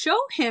would show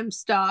him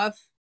stuff,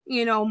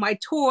 you know, my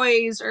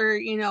toys, or,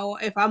 you know,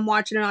 if I'm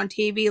watching it on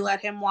TV,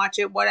 let him watch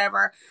it,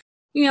 whatever.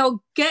 You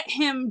know, get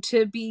him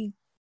to be,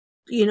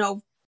 you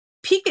know,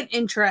 pique an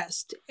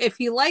interest. If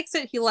he likes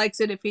it, he likes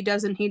it. If he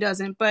doesn't, he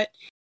doesn't. But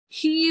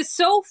he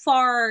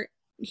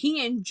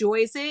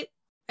enjoys it.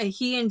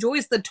 He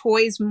enjoys the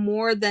toys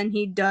more than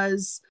he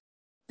does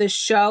the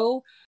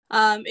show.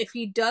 If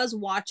he does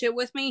watch it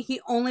with me,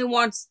 he only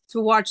wants to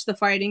watch the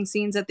fighting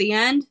scenes at the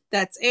end.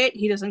 That's it.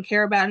 He doesn't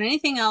care about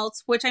anything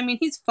else, which, I mean,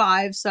 he's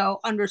 5, so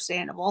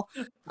understandable.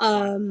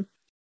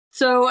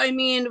 So, I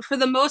mean, for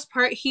the most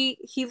part, he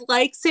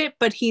likes it,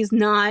 but he's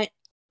not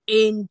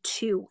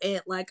into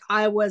it like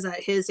I was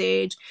at his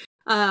age.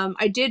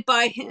 I did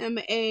buy him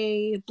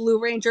a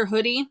Blue Ranger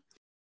hoodie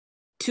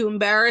to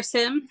embarrass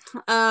him.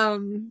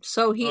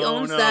 So he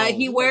owns that.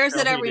 He wears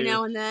it every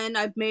now and then.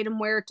 I've made him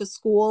wear it to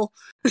school.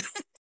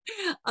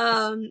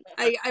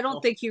 I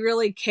don't think he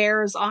really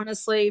cares,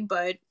 honestly,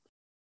 but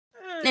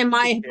in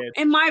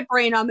my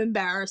brain I'm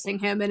embarrassing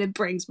him and it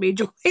brings me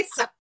joy.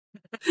 So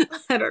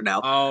I don't know.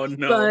 Oh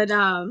no. But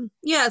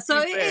yeah,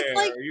 so it's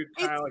like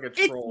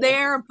it's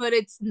there, but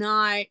it's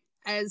not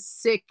as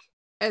sick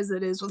as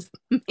it is with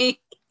me.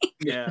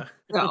 Yeah.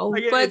 So,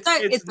 like but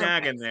it's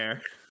nagging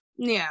there.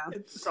 Yeah.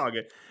 It's all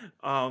good.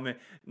 Oh man.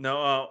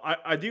 No,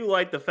 I do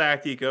like the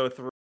fact you go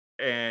through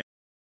and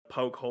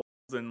poke holes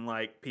in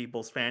like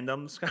people's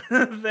fandoms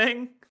kind of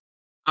thing.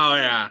 Oh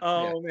yeah.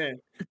 Oh man.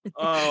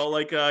 Oh,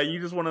 like you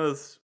just one of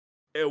those.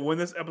 When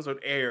this episode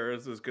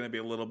airs, is going to be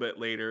a little bit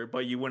later,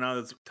 but you went on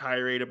this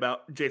tirade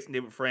about Jason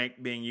David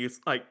Frank being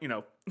used, like, you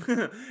know.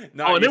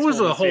 And it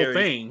was a whole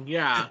thing,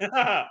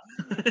 yeah.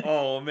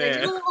 Oh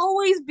man, it will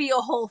always be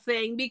a whole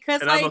thing because,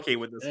 and I'm okay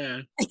with this.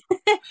 Yeah.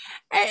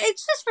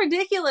 It's just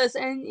ridiculous.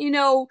 And you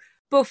know,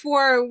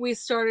 before we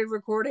started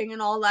recording and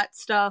all that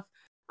stuff,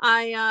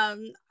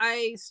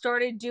 I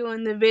started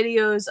doing the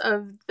videos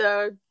of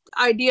the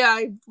idea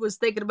I was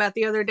thinking about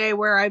the other day,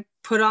 where I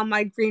put on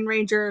my Green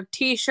Ranger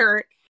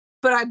t-shirt,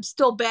 but I'm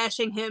still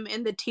bashing him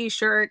in the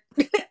t-shirt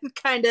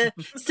kind of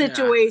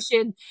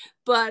situation.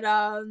 But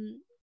I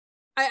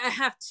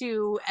have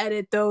to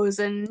edit those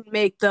and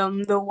make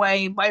them the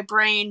way my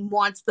brain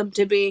wants them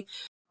to be.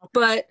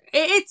 But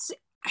it's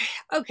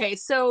okay.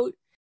 So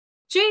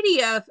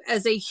JDF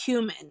as a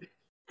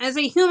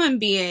human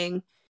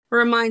being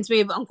reminds me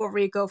of Uncle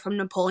Rico from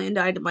Napoleon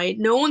Dynamite.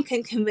 No one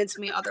can convince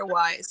me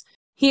otherwise.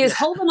 He is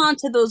holding on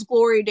to those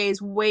glory days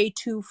way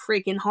too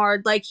freaking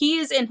hard. Like, he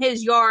is in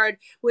his yard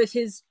with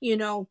his, you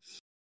know,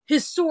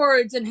 his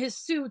swords and his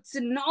suits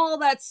and all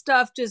that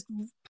stuff, just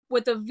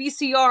with a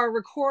VCR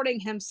recording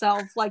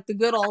himself like the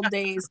good old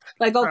days,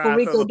 like Uncle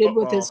Rico did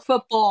with his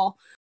football.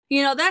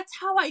 You know, that's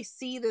how I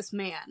see this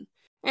man.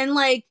 And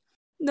like,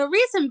 the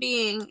reason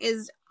being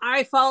is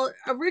I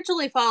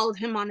originally followed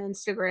him on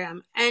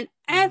Instagram, and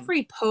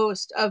every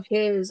post of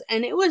his,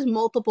 and it was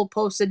multiple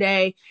posts a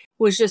day,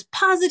 was just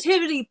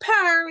positivity,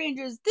 Power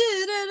Rangers,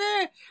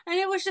 and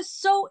it was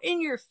just so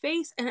in your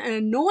face and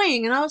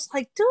annoying. And I was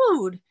like,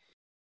 dude,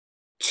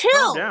 chill.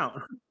 Calm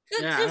down.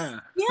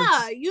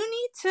 Yeah, you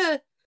need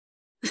to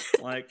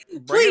like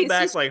bring please, it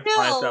back like chill.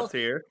 5 steps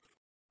here.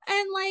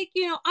 And like,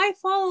 you know, I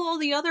follow all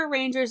the other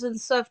Rangers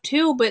and stuff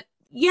too, but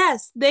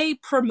yes, they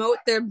promote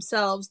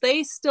themselves.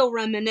 They still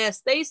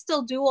reminisce. They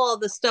still do all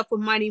the stuff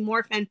with Mighty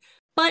Morphin,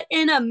 but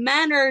in a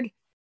mannered,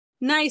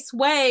 nice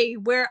way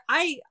where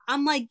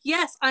I'm like,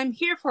 yes, I'm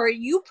here for it.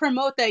 You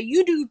promote that.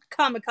 You do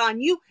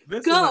Comic-Con. You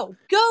go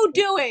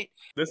do it.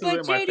 But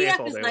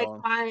JDF is like,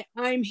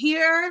 I'm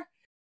here.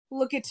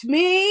 Look at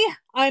me.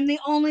 I'm the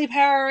only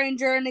Power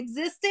Ranger in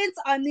existence.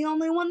 I'm the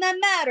only one that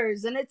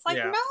matters. And it's like,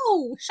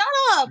 no, shut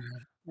up.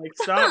 Like,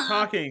 stop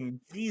talking.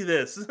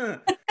 Jesus.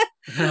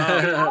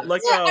 I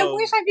wish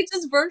I could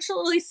just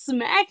virtually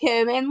smack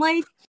him. And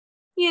like,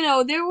 you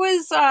know, there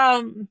was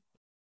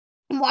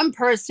one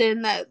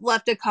person that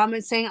left a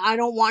comment saying, I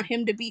don't want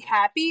him to be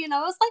happy. And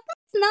I was like,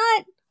 that's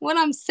not what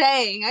I'm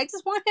saying. I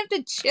just want him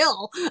to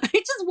chill. I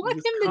just want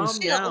him to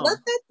chill.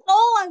 That's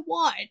all I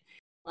want.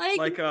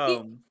 Like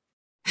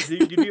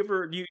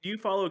do you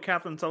follow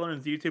Catherine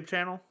Sutherland's YouTube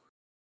channel?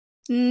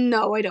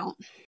 No, I don't.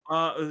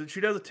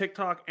 She does a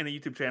TikTok and a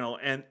YouTube channel,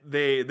 and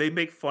they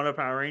make fun of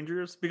Power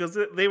Rangers because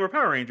they were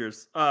Power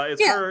Rangers.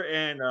 It's her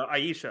and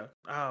Aisha.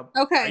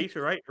 Okay.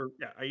 Aisha, right?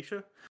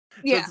 Aisha.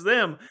 Yeah. So it's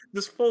them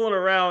just fooling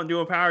around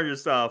doing Power Ranger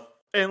stuff,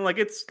 and like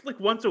it's like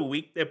once a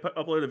week they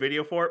upload a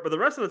video for it, but the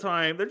rest of the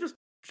time they're just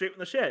shooting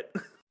the shit.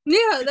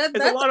 Yeah, that's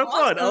a lot of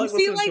fun. I like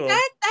See, like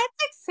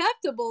that's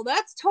acceptable.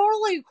 That's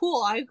totally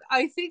cool.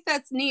 I think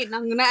that's neat, and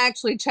I'm gonna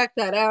actually check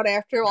that out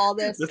after all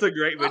this. That's a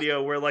great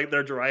video where like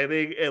they're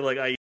driving and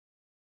like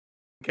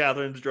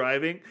Catherine's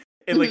driving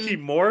and like she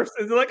morphs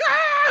and they're like,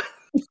 ah!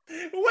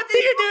 What do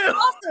you do?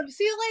 Awesome.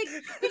 See,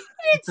 like if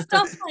he did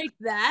stuff like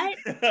that,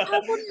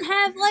 I wouldn't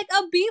have like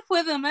a beef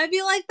with him. I'd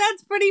be like,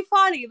 that's pretty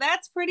funny.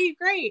 That's pretty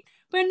great.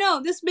 But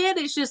no, this man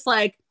is just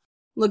like,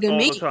 look at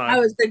me. I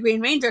was the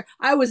Green Ranger.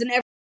 I was in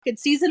every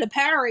season of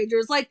Power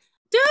Rangers. Like,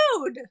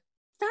 dude,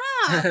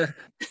 stop.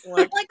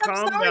 like I'm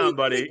calm sorry, down,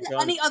 buddy.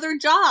 Any other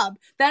job.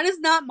 That is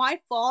not my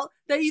fault.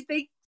 They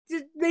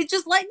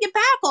just let you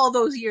back all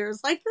those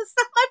years. Like, that's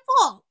not my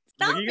fault.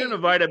 Stop You're gonna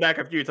invite it back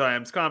a few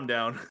times. Calm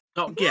down.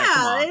 Oh yeah,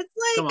 come on. It's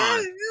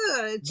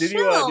like, did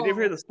you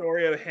ever hear the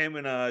story of him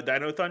and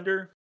Dino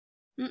Thunder?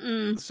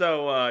 Mm-mm.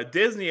 So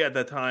Disney at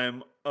the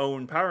time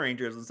owned Power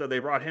Rangers, and so they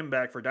brought him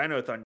back for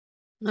Dino Thunder.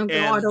 Oh, and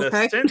God,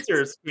 the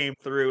censors came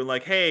through and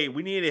like, hey,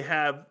 we need to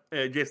have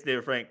Jason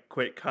David Frank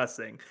quit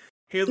cussing.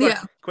 He was like,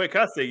 quit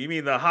cussing? You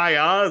mean the high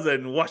Oz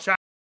and wash out?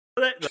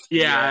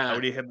 Yeah.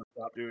 We need him to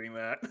stop doing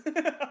that.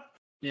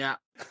 Yeah.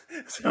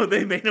 So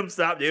they made him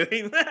stop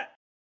doing that.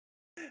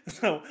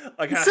 So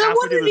like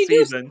halfway through the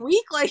season,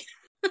 like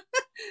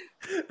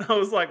I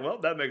was like, well,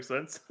 that makes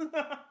sense.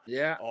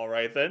 Yeah. All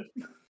right then.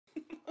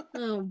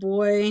 Oh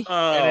boy.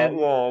 No,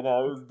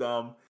 it was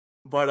dumb.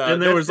 But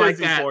and there was like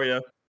that. For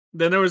you.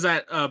 Then there was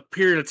that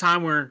period of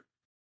time where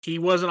he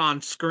wasn't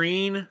on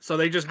screen, so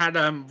they just had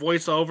to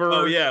voice over.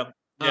 Oh yeah.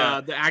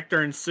 The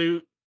actor in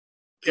suit.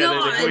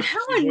 God, how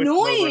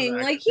annoying!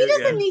 Like he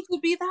doesn't need to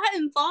be that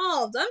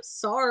involved. I'm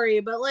sorry,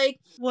 but like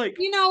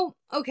you know,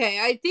 okay.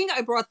 I think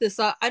I brought this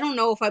up. I don't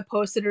know if I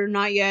posted it or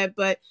not yet,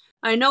 but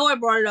I know I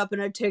brought it up in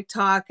a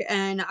TikTok,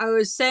 and I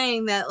was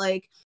saying that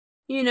like,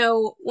 you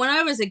know, when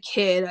I was a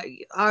kid,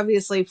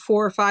 obviously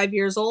 4 or 5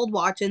 years old,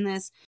 watching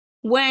this,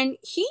 when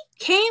he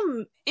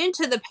came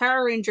into the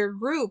Power Ranger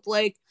group,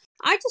 like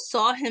I just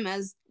saw him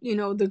as, you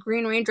know, the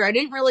Green Ranger. I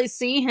didn't really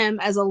see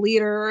him as a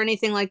leader or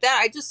anything like that.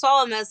 I just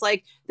saw him as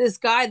like this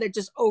guy that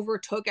just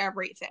overtook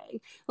everything.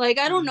 Like,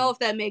 I don't know if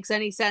that makes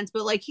any sense,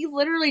 but like he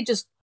literally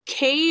just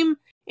came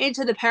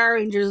into the Power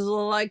Rangers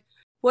like,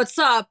 what's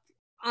up?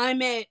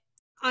 I'm it.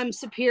 I'm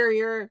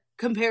superior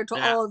compared to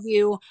all of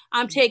you.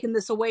 I'm taking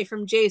this away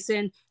from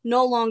Jason.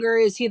 No longer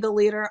is he the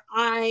leader.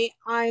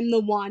 I'm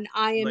the one.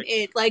 I am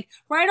it. Like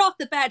right off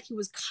the bat, he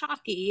was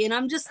cocky, and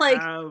I'm just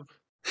like,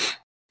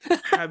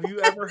 have you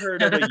ever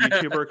heard of a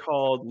YouTuber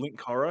called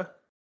Linkara?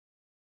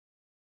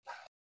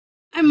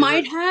 I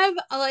might have,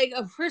 like,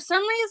 for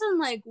some reason,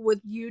 like with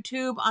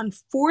YouTube,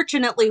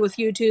 unfortunately with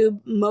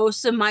YouTube,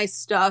 most of my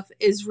stuff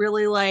is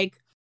really like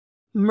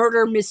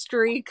murder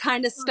mystery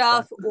kind of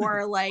stuff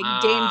or like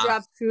Dame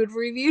Drop food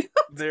review.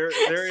 There's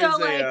a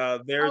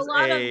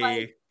lot of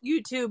like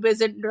YouTube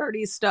isn't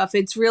nerdy stuff.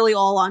 It's really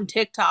all on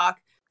TikTok.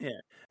 Yeah.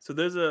 So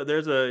there's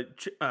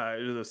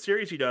a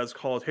series he does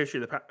called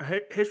History of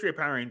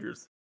Power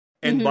Rangers.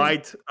 And by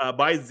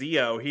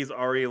Zeo, he's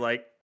already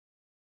like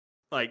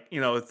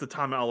you know, it's the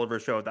Tom Oliver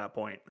show at that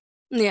point.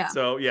 Yeah.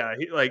 So yeah,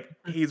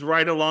 he's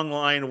right along the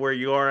line where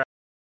you are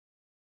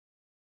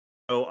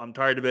oh, I'm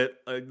tired of it.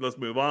 Let's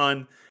move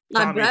on.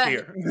 I Tommy's bet.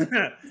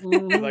 here.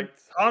 Like,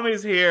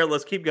 Tommy's here.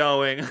 Let's keep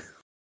going.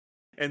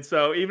 And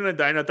so even in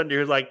Dino Thunder, he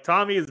was like,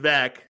 Tommy is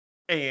back,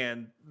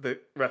 and the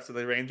rest of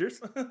the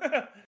Rangers.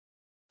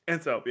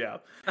 And so, yeah,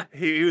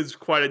 he was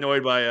quite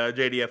annoyed by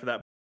JDF at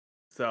that.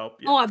 So,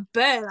 yeah. Oh, I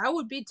bet I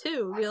would be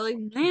too. Be like,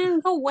 man,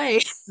 go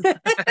away.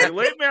 Like,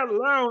 leave me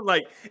alone.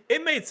 Like,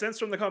 it made sense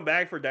for him to come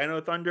back for Dino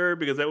Thunder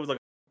because that was like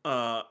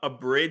a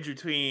bridge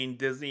between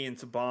Disney and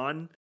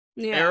Saban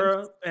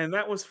era, and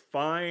that was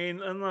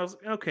fine. And I was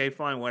okay,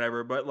 fine,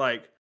 whatever. But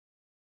like,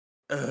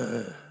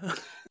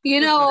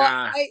 you know,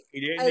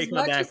 as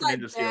much as I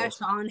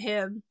bash on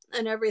him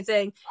and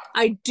everything,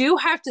 I do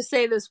have to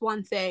say this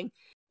one thing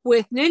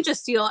with Ninja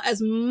Steel.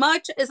 As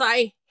much as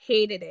I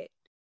hated it,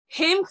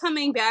 him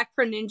coming back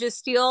for Ninja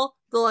Steel,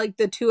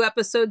 the 2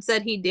 episodes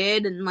that he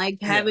did, and like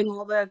having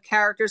all the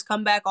characters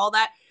come back, all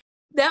that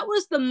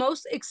was the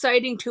most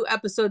exciting 2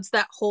 episodes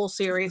that whole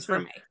series for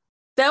me.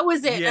 That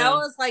was it. I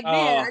was like,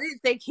 man, I didn't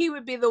think he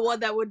would be the one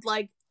that would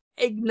like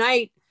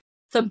ignite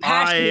some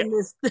passion in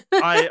this.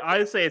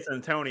 I say it's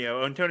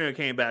Antonio. Antonio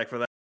came back for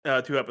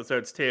that 2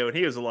 episodes too, and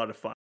he was a lot of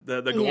fun.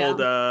 The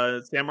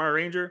gold Samurai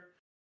Ranger.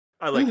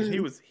 I liked it. He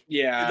was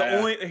he's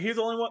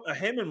the only one.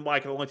 Him and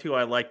Mike are the only 2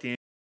 I liked in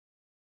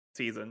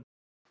season.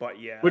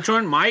 But yeah, which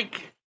one,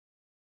 Mike?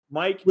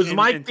 Mike was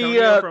Mike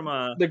Antonio from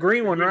the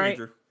green one, right?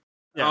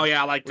 Yeah. Oh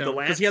yeah, I liked him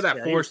because he had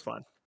that force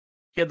fun.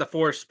 He had the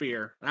force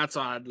spear. That's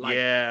odd. Like,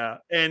 yeah,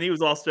 and he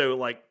was also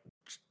like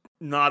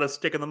not a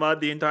stick in the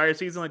mud the entire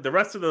season. Like the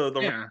rest of the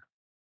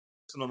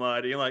in the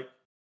mud. You're like,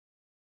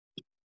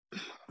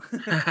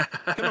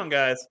 come on,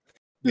 guys.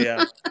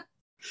 Yeah.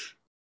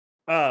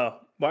 Well,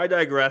 I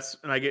digress,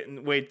 and I get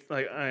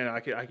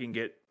I can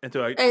get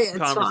into a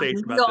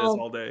conversation about this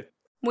all day.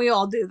 We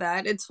all do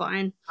that. It's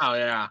fine. Oh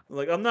yeah.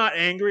 Like, I'm not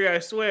angry, I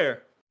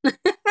swear.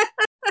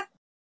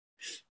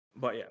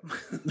 But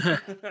yeah.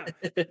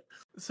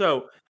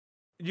 So,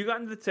 you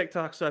got into the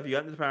TikTok stuff. You got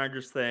into the Power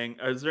Rangers thing.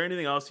 Is there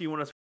anything else you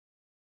want to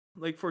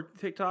like for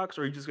TikToks,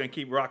 or are you just gonna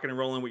keep rocking and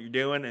rolling what you're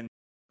doing, and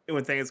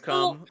when things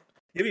come,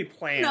 give me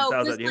plans?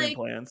 How's that? Do you have any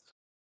plans?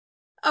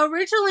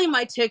 Originally,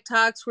 my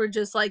TikToks were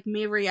just like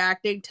me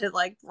reacting to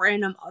like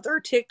random other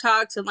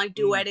TikToks and like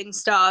duetting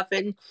stuff,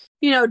 and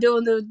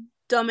doing the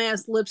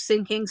dumbass lip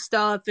syncing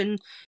stuff and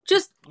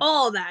just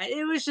all that.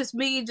 It was just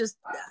me just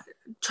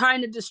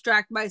trying to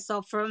distract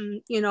myself from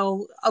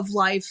of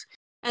life,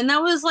 and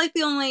that was like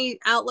the only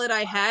outlet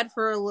I had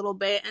for a little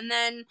bit. And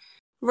then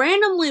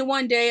randomly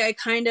one day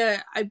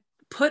I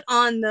put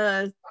on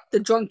the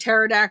Drunk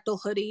Pterodactyl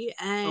hoodie,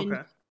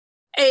 and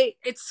it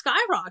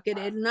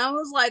skyrocketed, and I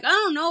was like, I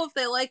don't know if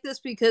they like this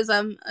because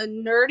I'm a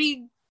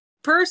nerdy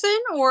person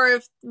or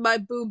if my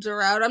boobs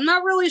are out. I'm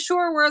not really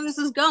sure where this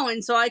is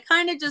going, so I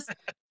kind of just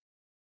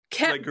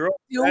kept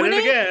doing it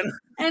again.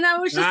 And I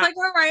was just like,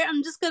 all right,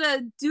 I'm just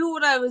gonna do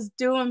what I was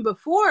doing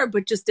before,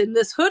 but just in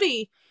this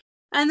hoodie.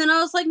 And then I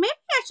was like, maybe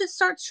I should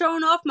start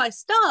showing off my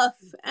stuff.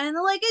 And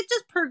like it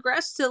just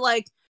progressed to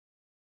like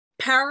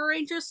Power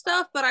Ranger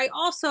stuff. But I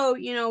also,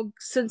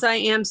 since I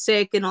am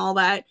sick and all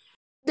that,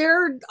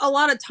 there are a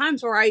lot of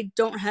times where I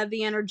don't have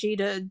the energy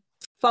to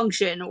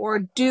function or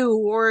do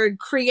or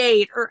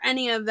create or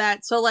any of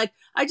that. So like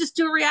I just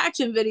do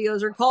reaction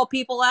videos or call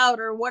people out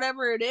or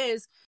whatever it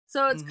is.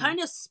 So it's kind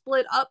of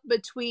split up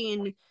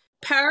between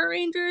Power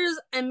Rangers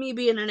and me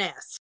being an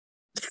ass.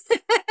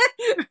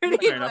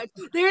 Pretty much.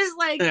 There's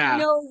like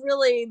no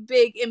really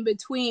big in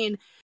between.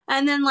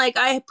 And then like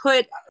I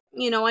put,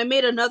 I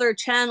made another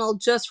channel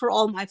just for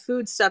all my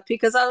food stuff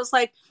because I was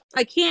like,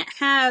 I can't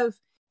have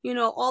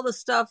all the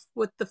stuff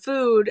with the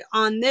food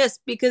on this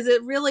because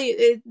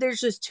there's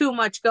just too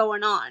much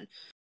going on.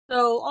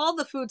 So all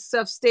the food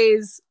stuff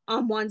stays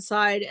on one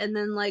side, and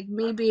then like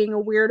me being a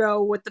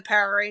weirdo with the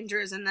Power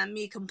Rangers and then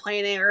me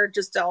complaining are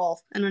just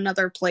all in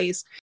another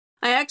place.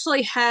 I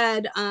actually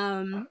had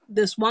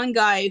this one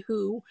guy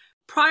who,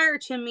 prior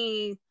to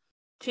me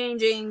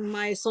changing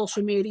my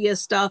social media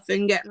stuff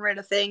and getting rid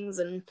of things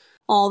and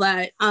all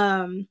that,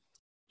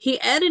 he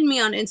added me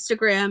on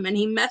Instagram and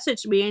he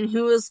messaged me and he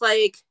was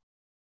like,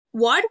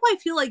 why do I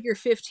feel like you're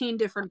 15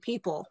 different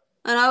people?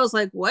 And I was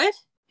like, what?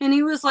 And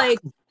he was like,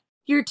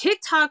 your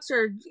TikToks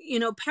are,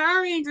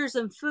 Power Rangers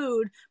and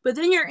food, but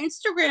then your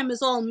Instagram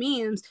is all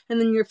memes, and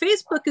then your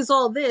Facebook is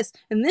all this,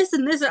 and this,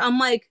 and this. I'm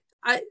like,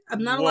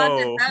 I'm not allowed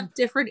to have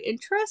different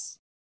interests?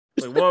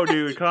 Like, whoa,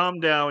 dude, calm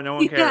down. No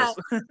one cares.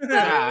 It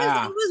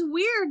was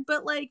weird,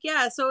 but like,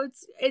 yeah, so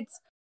it's,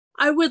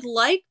 I would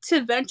like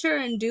to venture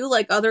and do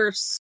like other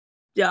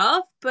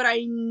stuff, but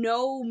I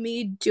know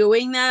me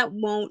doing that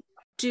won't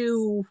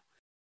do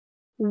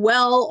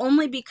well,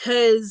 only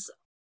because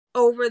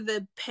over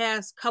the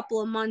past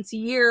couple of months,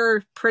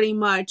 year, pretty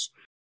much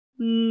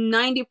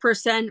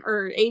 90%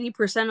 or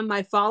 80% of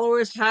my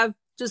followers have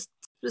just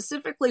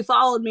specifically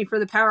followed me for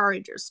the Power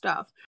Rangers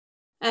stuff.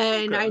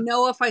 And I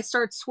know if I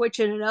start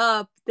switching it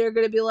up, they're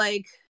going to be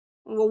like,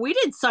 well, we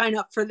didn't sign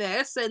up for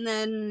this. And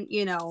then,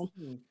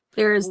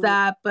 there's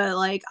that. But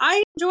like,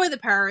 I enjoy the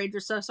Power Ranger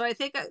stuff. So I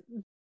think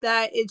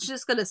that it's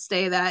just gonna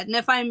stay that. And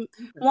if I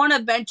want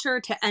to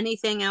venture to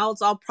anything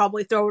else, I'll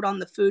probably throw it on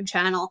the food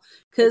channel.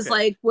 Because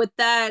like with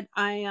that,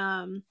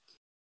 I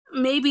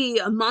maybe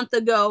a month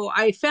ago,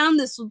 I found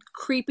this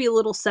creepy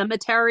little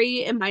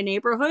cemetery in my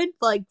neighborhood,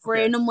 like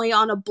randomly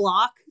on a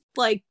block.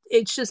 Like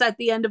it's just at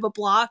the end of a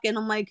block, and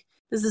I'm like,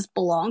 does this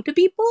belong to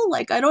people?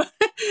 Like, I don't.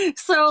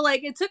 So,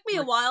 like, it took me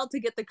a while to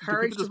get the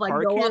courage to like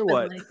go up and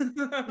like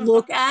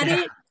look at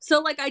it. So,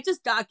 like, I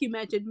just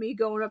documented me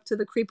going up to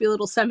the creepy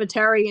little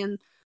cemetery and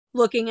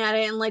looking at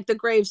it, and like the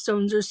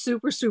gravestones are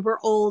super, super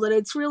old, and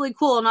it's really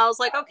cool. And I was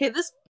like, okay,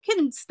 this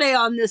can stay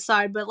on this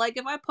side, but like,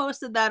 if I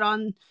posted that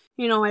on,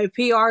 you know, my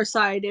PR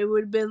side, it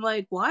would have been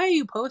like, why are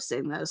you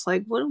posting this?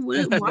 Like, why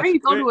are you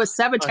going to a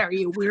cemetery,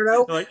 you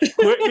weirdo? Like,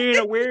 quit being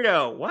a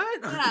weirdo. What?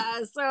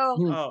 Yeah,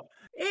 so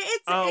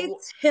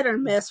it's hit or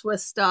miss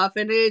with stuff,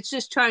 and it's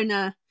just trying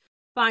to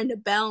find a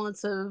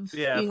balance of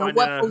you know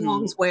what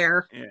belongs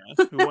where. Yeah,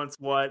 who wants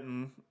what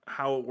and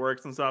how it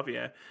works and stuff.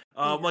 Yeah.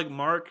 Like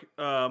Mark,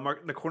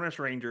 the Cornish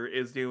Ranger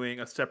is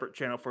doing a separate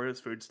channel for his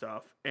food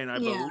stuff, and I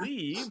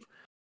believe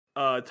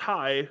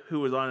Ty,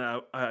 who was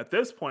on at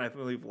this point, I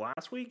believe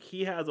last week,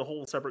 he has a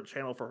whole separate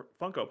channel for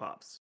Funko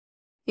Pops.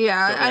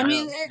 Yeah, so, I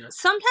mean,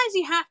 sometimes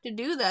you have to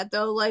do that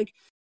though. Like,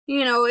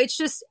 you know, it's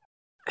just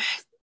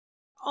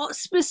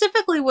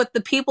specifically with the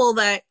people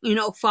that, you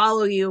know,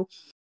 follow you,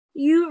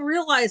 you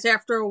realize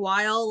after a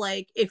while,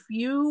 like, if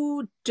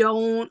you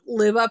don't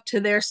live up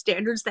to their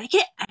standards, they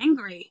get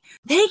angry.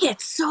 They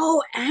get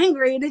so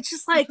angry, and it's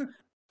just like, chill,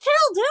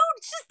 dude,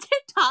 it's just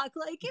TikTok.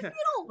 Like, if you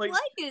don't like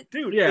it,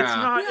 dude, it's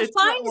not. It's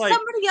find not like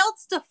somebody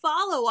else to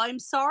follow. I'm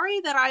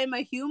sorry that I am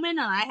a human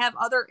and I have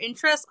other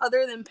interests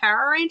other than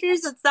Power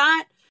Rangers.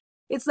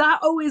 It's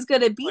not always going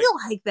to be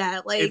like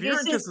that. Like, if your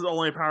interest is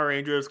only Power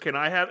Rangers, can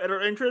I have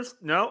other interests?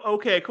 No?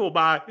 Okay, cool,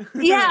 bye.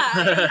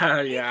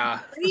 Yeah. Yeah.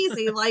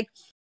 Crazy. Like,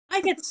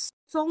 I get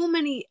so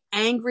many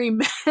angry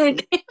men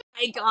in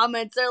my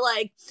comments. They're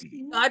like,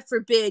 God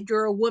forbid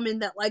you're a woman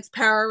that likes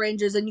Power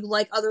Rangers and you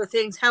like other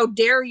things. How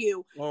dare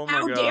you? Oh my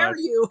How God. dare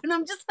you? And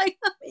I'm just like,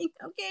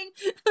 okay.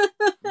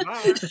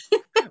 Bye.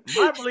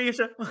 Bye,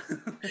 Felicia.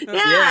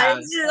 I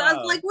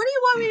was like, what do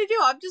you want me to do?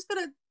 I'm just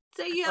going to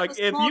say you have like,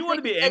 a if you want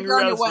to be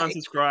angry about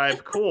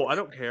unsubscribe, cool. I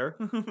don't care.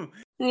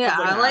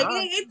 Yeah, like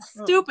it's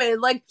stupid.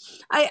 Like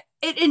it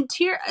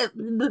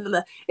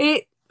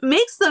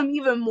makes them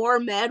even more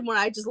mad when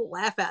I just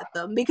laugh at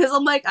them, because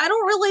I'm like, I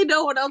don't really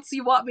know what else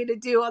you want me to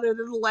do other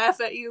than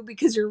laugh at you,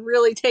 because you're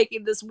really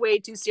taking this way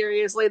too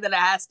seriously than it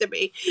has to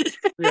be.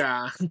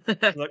 Yeah.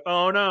 Like,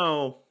 oh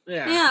no.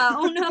 Yeah.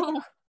 Oh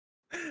no.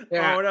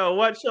 Yeah. Oh no.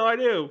 What shall I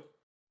do?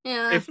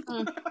 Yeah.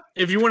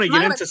 If you want to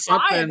get into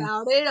something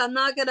about it, I'm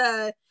not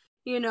gonna,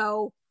 you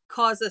know,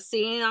 cause a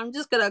scene. I'm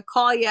just gonna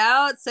call you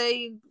out,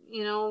 say,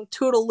 you know,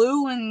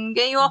 toodaloo, and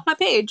get you off my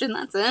page, and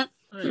that's it.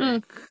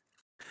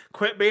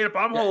 Quit being a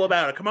bumhole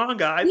about it. Come on,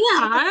 guys.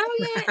 Yeah,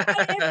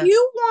 if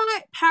you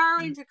want Power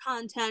Ranger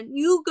content,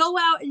 you go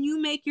out and you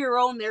make your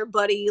own there,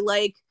 buddy.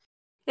 Like,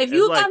 if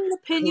you got an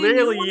opinion,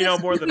 clearly you know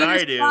more than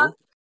I do.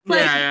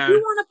 Like, if you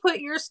want to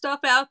put your stuff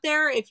out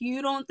there, if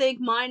you don't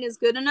think mine is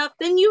good enough,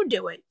 then you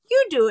do it.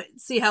 You do it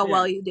and see how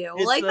well you do.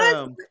 It's, like,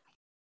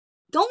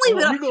 don't leave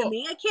it up to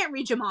me. I can't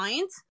read your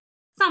minds.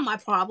 It's not my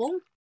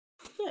problem.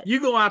 You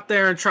go out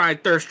there and try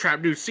thirst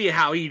trap, dude. See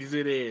how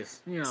easy it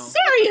is. You know.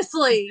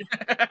 Seriously.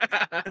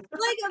 Like,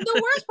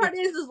 the worst part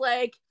is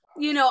like,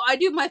 you know, I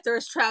do my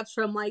thirst traps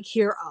from like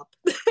here up.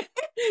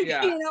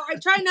 Yeah. You know, I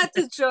try not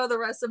to show the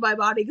rest of my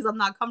body because I'm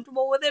not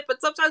comfortable with it,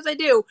 but sometimes I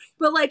do.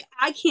 But like,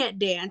 I can't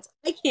dance.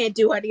 I can't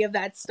do any of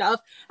that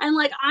stuff. And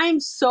like, I'm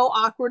so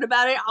awkward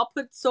about it. I'll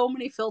put so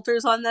many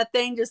filters on that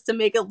thing just to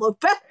make it look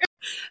better.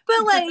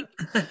 But like,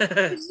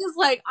 it's just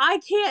like, I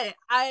can't.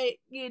 I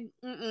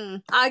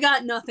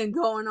got nothing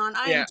going on.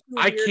 I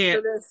can't.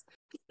 For this.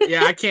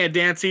 Yeah, I can't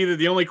dance either.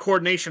 The only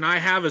coordination I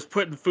have is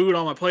putting food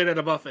on my plate at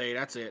a buffet.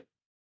 That's it.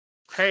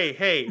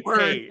 Hey,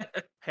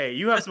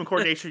 you have some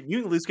coordination. You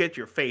can at least get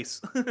your face.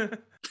 You're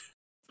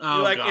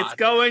like, God. It's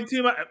going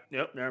to my...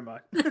 Nope, never mind.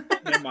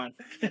 Never mind.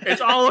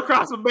 It's all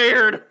across the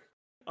beard.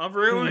 I'm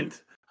ruined.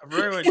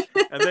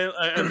 And then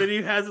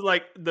he has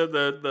like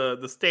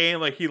the stain,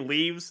 like he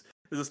leaves.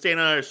 There's a stain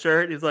on his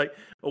shirt. He's like,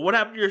 well, what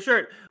happened to your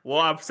shirt? Well,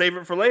 I'm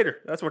saving it for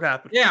later. That's what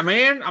happened. Yeah,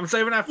 man. I'm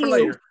saving that for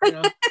later. You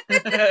know?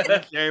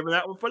 Saving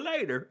that one for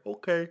later.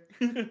 Okay.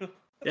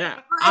 Yeah.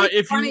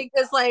 It's funny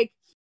because, like,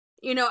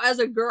 you know, as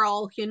a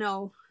girl, you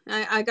know,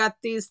 I got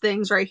these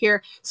things right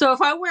here. So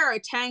if I wear a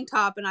tank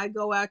top and I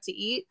go out to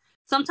eat,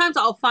 sometimes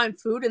I'll find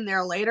food in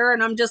there later,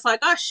 and I'm just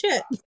like, oh,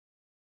 shit.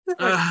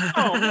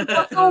 I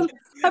brought home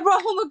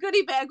a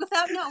goodie bag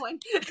without knowing.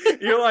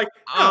 You're like,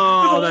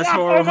 oh, that's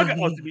horrible.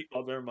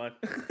 Oh, never mind.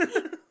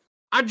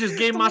 I just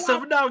gave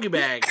myself a doggy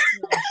bag.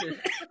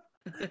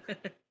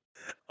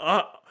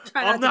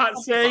 I'm not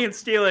saying it's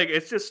stealing.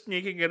 It's just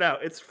sneaking it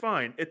out. It's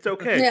fine. It's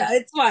okay. Yeah,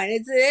 it's fine.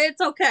 It's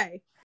okay.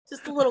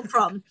 Just a little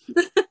crumb.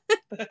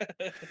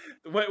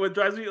 What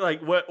drives me, like,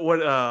 what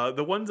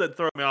the ones that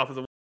throw me off is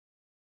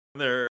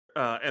their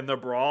and their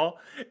brawl,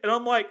 and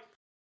I'm like,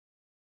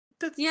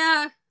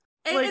 yeah.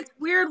 It's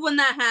weird when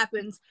that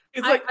happens.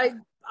 It's like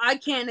I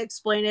can't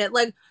explain it.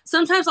 Like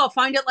sometimes I'll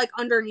find it like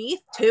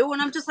underneath too,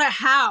 and I'm just like,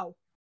 how?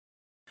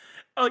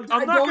 I'm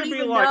not gonna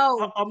be like, I'm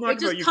not gonna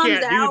be like, you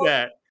can't do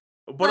that.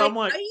 But like, I'm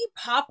like, I eat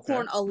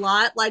popcorn a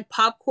lot. Like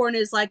popcorn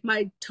is like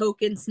my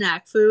token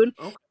snack food.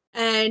 Okay.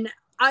 And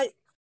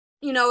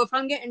if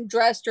I'm getting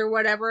dressed or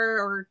whatever,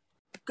 or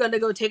gonna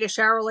go take a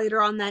shower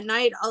later on that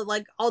night,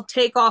 I'll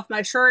take off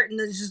my shirt and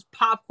there's just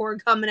popcorn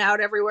coming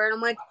out everywhere, and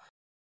I'm like,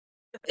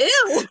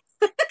 ew.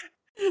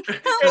 And it'd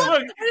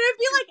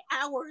be like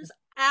hours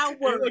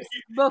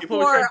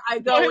before I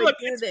go and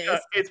do this.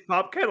 It's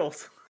pop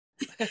kettles.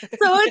 So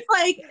it's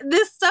like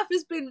this stuff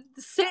has been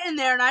sitting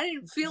there and I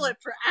didn't feel it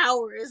for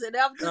hours, and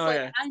I'm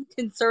just I'm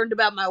concerned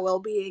about my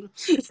well-being.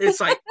 It's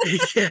like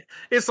is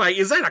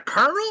that a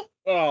kernel?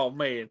 Oh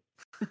man.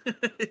 My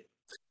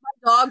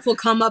dogs will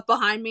come up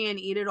behind me and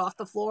eat it off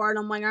the floor, and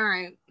I'm like, all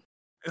right.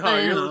 Oh,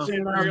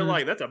 you're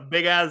like, that's a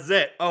big ass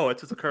zit. Oh,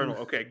 it's just a kernel.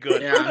 Okay,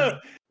 good. Yeah.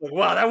 Like,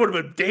 wow, that would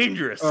have been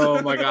dangerous.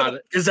 Oh my god.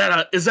 Is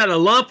that a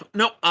lump?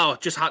 No. Oh,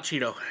 just hot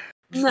Cheeto.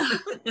 No. I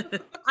don't even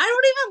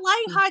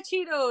like hot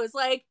Cheetos.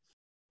 Like,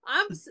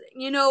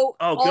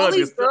 all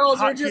these girls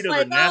are just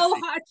like,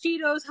 oh, hot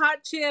Cheetos,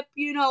 hot chip,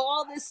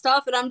 all this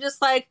stuff. And I'm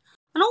just like,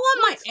 I don't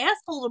want my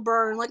asshole to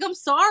burn. Like, I'm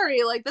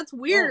sorry. Like, that's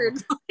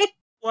weird. Oh.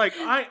 Like,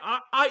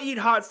 I eat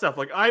hot stuff.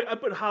 Like, I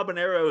put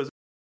habaneros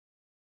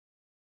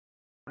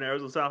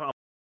and stuff on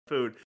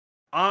food.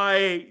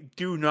 I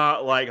do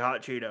not like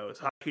hot Cheetos.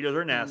 Hot Cheetos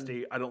are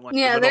nasty. I don't like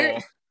them at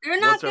all.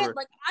 They're not good.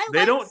 Like,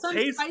 they don't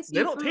taste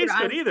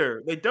good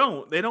either. They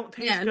don't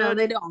taste good. No,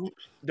 they don't.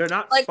 They're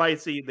not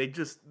spicy. They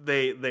just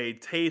they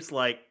taste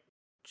like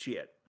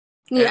shit.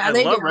 Yeah, I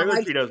love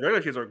regular Cheetos.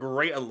 Regular Cheetos are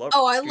great. I love.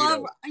 Oh, I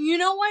love. You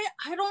know what?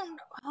 I don't.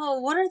 Oh,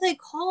 what are they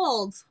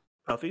called?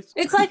 Puffies.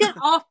 It's like an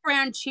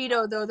off-brand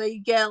Cheeto though that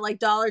you get like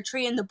Dollar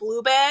Tree in the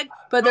blue bag,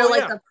 but they're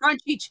like the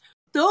crunchy.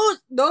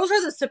 Those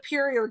are the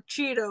superior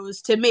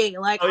Cheetos to me.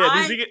 Like,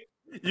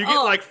 you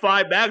get like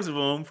 5 bags of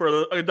them for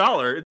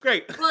 $1. It's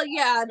great. Well,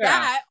 yeah,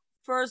 that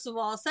first of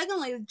all.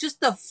 Secondly,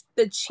 just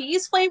the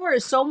cheese flavor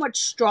is so much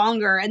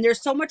stronger and they're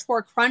so much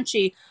more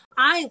crunchy.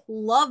 I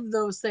love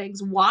those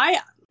things. Why?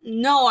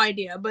 No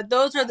idea. But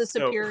those are the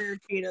superior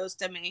Cheetos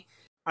to me.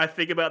 I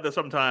think about this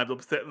sometimes.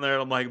 I'm sitting there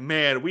and I'm like,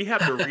 man, we have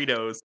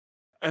Doritos.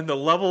 And the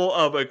level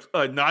of a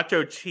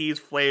nacho cheese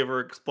flavor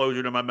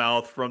explosion in my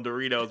mouth from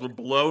Doritos was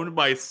blown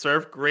my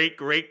surf great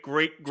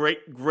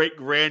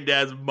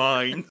granddad's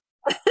mind.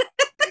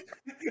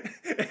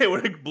 It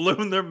would have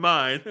blown their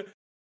mind.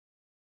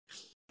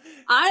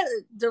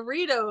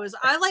 Doritos.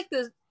 I like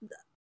the.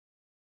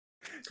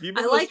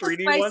 I like the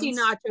spicy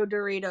nacho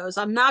Doritos.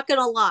 I'm not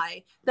gonna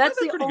lie. That's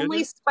the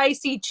only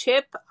spicy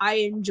chip I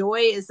enjoy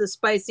is the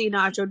spicy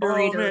nacho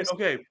Doritos. Oh, man.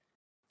 Okay,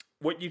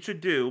 what you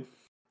should do.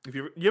 If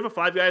you have a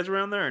Five Guys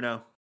around there or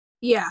no?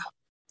 Yeah.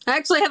 I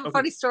actually have a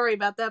funny story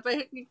about that, but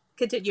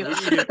continue.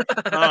 So get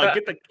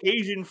the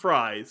Cajun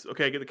fries.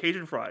 Okay, get the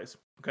Cajun fries.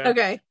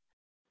 Okay.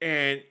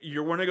 And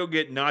you want to go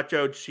get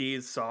nacho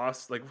cheese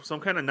sauce, like some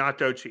kind of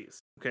nacho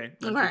cheese. Okay.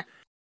 Okay.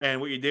 And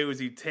what you do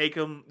is you take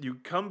them, you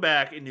come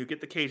back and you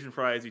get the Cajun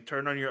fries, you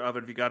turn on your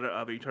oven. If you got an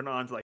oven, you turn it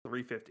on to like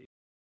 350.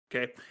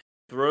 Okay.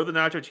 Throw the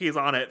nacho cheese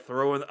on it,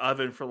 throw it in the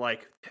oven for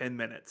like 10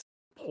 minutes.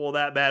 Pull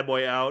that bad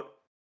boy out.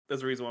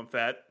 That's the reason why I'm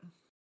fat.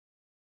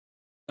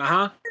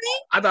 I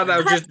thought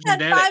that was just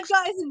genetics. 5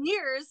 Guys in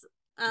years.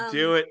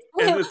 Do it.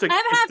 I haven't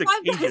had 5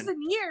 Guys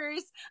in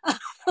years.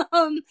 But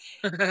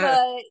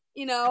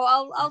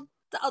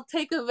I'll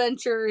take a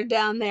venture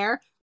down there.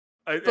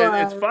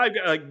 It's 5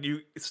 Guys. Like,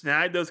 you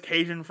snag those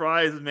Cajun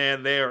fries,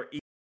 man. They are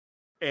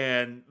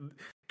and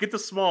get the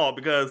small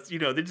because they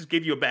just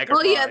give you a bag of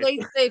fries. Well, yeah, they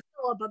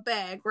fill up a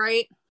bag,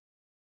 right?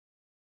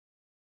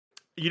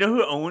 You know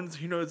who owns?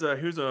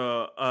 Who's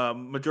a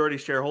majority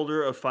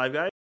shareholder of 5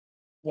 Guys?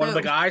 One of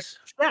the guys?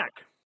 Shaq.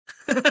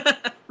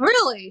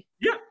 Really?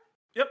 Yeah.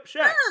 Yep,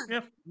 Shaq.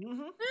 Yeah.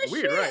 Mm-hmm.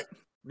 Weird, right?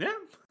 Yeah.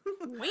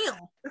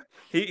 Well.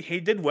 He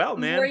did well,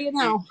 man. Where you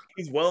know.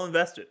 He's well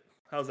invested.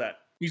 How's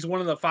that? He's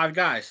one of the 5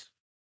 guys.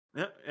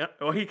 Yeah.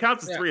 Well, he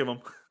counts as 3 of them.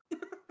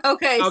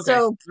 Okay,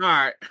 so all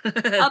right.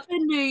 Up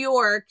in New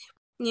York,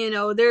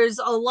 there's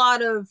a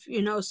lot of,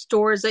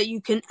 stores that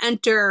you can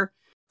enter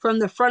from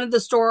the front of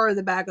the store or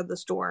the back of the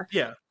store.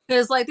 Yeah.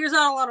 Because, there's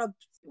not a lot of...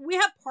 We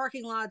have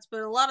parking lots, but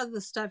a lot of the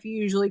stuff you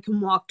usually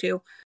can walk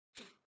to.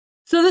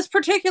 So this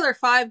particular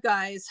 5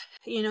 Guys,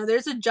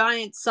 there's a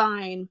giant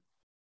sign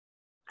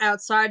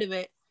outside of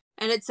it,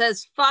 and it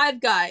says 5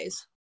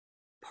 Guys,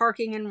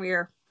 parking in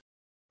rear.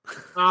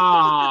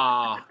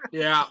 Ah,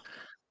 yeah.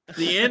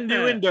 The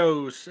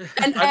innuendos.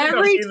 And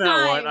every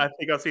time, I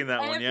think I've seen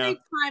that one. Yeah.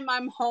 Every time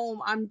I'm home,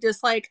 I'm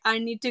just like, I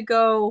need to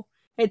go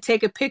and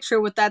take a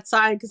picture with that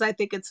sign because I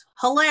think it's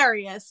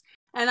hilarious,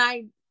 and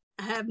I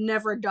have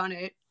never done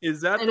it.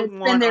 Is that the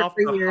one off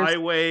the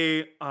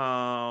highway?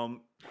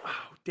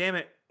 Damn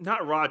it.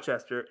 Not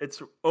Rochester.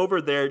 It's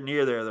over there,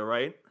 near there, though,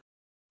 right?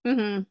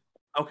 Mm-hmm.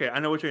 Okay, I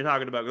know what you're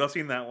talking about, because I've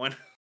seen that one.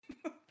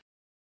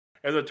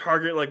 There's a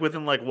Target,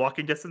 within,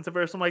 walking distance of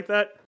it or something like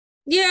that.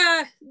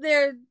 Yeah,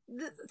 they're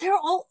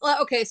all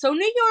okay. So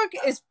New York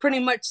is pretty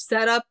much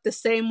set up the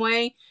same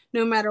way.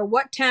 No matter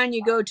what town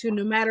you go to,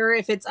 no matter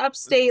if it's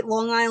upstate,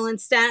 Long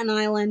Island, Staten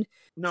Island,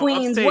 No,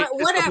 Queens, upstate is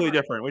whatever. completely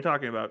different. What are you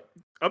talking about?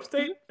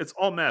 Upstate, it's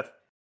all meth.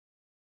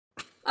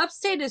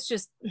 Upstate is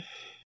just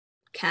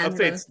Canada.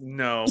 Upstate's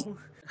no.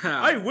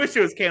 I wish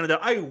it was Canada.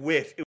 I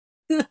wish.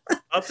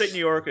 Upstate New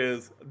York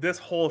is. This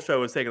whole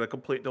show is taking a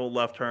complete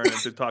left turn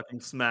into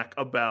talking smack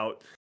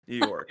about New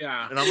York.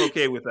 Yeah. And I'm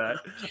okay with that.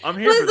 I'm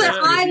here Listen, for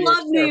that. I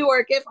love New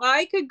York. If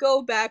I could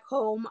go back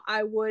home,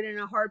 I would in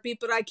a heartbeat,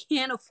 but I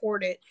can't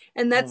afford it.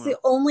 And that's the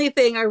only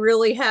thing I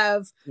really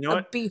have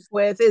a beef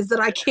with is that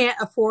I can't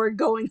afford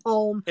going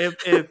home.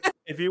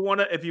 If you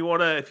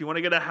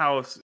wanna get a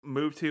house,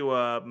 move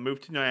to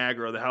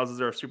Niagara. The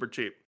houses are super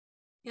cheap.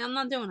 Yeah, I'm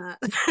not doing that.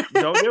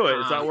 Don't do it.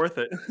 It's not worth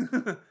it.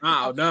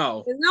 Oh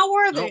no. It's not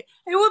worth it.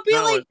 It would be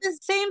like the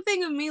same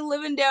thing of me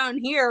living down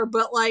here,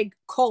 but like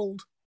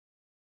cold.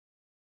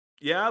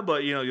 Yeah,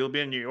 but you'll be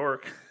in New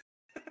York.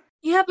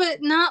 Yeah, but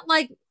not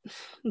like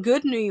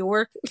good New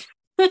York.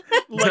 Like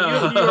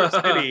New York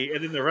City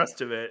and then the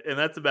rest of it, and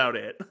that's about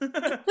it.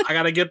 I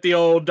gotta get the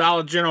old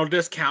Dollar General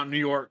discount in New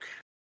York.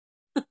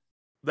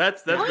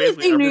 That's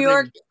basically New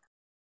York.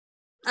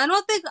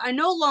 I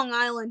know Long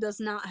Island does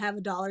not have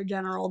a Dollar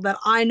General that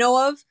I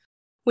know of.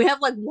 We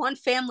have like one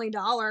Family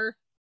Dollar.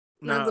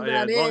 That's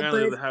about it. Long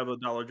Island doesn't have a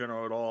Dollar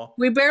General at all.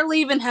 We barely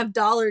even have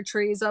Dollar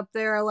Trees up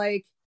there.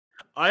 Like,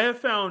 I have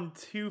found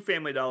 2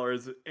 Family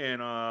Dollars in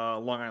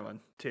Long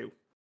Island too.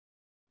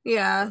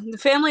 Yeah, the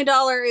Family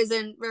Dollar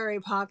isn't very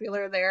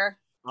popular there.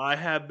 I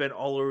have been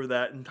all over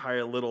that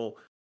entire little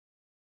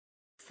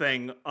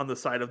thing on the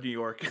side of New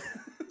York.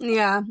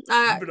 Yeah,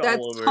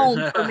 that's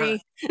home for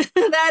me.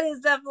 That is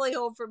definitely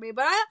home for me.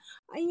 But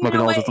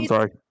I'm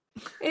sorry.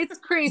 It's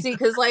crazy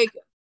because, like,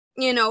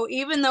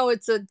 even though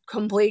it's a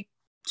complete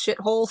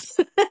shithole,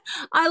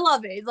 I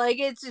love it. Like,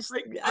 it's just,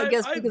 I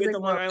guess because I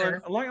Long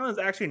Island. Long Island is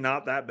actually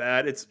not that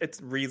bad. It's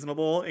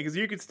reasonable because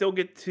you could still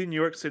get to New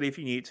York City if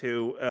you need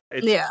to.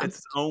 It's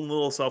its own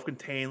little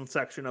self-contained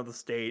section of the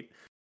state.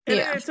 And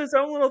it's its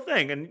own little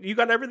thing, and you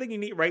got everything you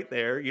need right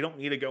there. You don't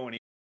need to go anywhere.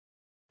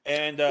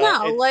 And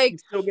you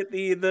still get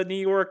the New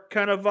York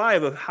kind of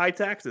vibe of high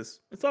taxes.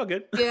 It's all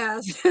good.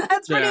 Yeah,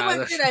 that's pretty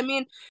much it. I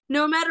mean,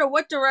 no matter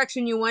what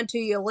direction you went to,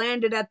 you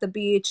landed at the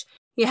beach.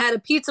 You had a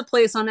pizza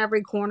place on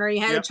every corner.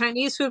 You had a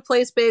Chinese food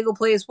place, bagel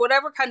place,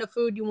 whatever kind of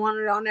food you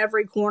wanted on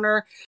every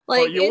corner.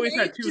 Like, you always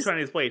had two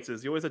Chinese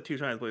places. You always had 2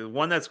 Chinese places.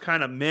 One that's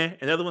kind of meh,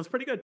 and the other one's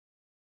pretty good.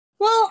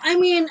 Well, I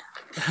mean,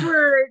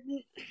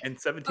 and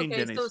 17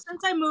 Denny's. So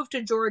since I moved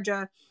to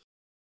Georgia,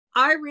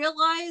 I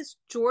realized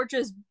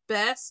Georgia's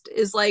best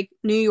is like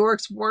New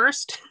York's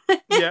worst.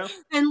 Yeah.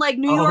 And like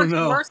New York's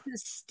worst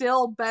is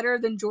still better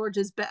than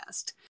Georgia's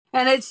best.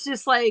 And it's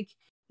just like,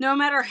 no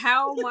matter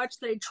how much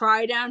they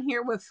try down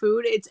here with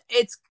food, it's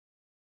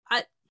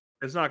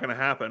not going to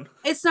happen.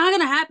 It's not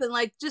going to happen.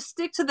 Like, just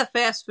stick to the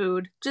fast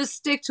food. Just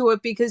stick to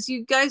it because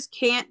you guys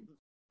can't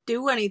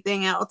do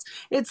anything else.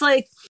 It's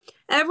like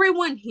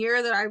everyone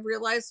here that I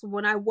realized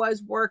when I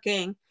was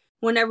working,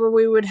 whenever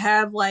we would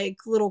have like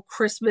little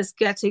Christmas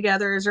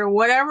get-togethers or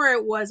whatever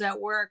it was at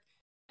work,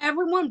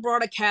 everyone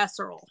brought a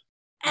casserole.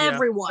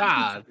 Everyone.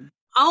 God.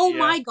 Oh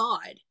my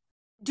God.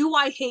 Do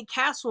I hate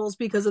casseroles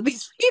because of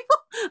these people?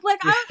 Like,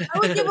 I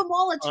would give them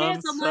all a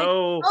chance. I'm like,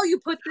 oh, you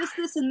put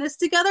this, and this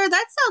together?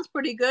 That sounds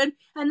pretty good.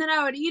 And then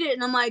I would eat it,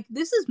 and I'm like,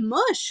 this is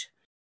mush.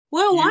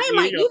 Well, why am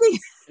I eating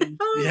it?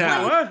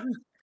 Yeah.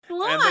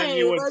 Why? And then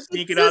you would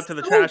sneak it out to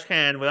the trash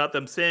can without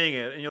them seeing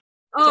it. And you're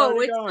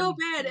like, it's so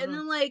bad. And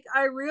then, like,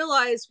 I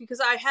realized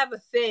because I have a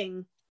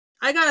thing.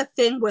 I got a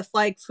thing with,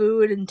 like,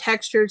 food and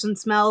textures and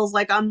smells.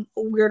 Like, I'm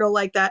a weirdo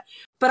like that.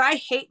 But I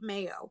hate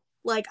mayo.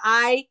 Like,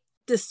 I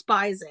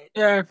despise it.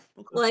 Yeah.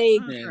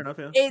 Like,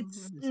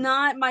 it's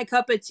not my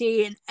cup of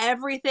tea, and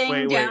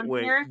everything down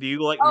here. Do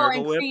you like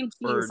Miracle Whip? Cream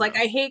cheese. Like,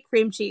 I hate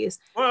cream cheese.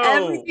 Whoa,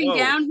 everything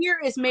down here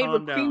is made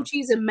with cream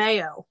cheese and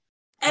mayo.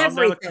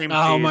 Everything.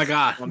 Oh my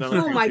God.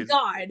 Oh my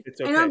God.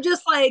 Okay. And I'm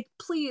just like,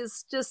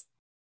 please, just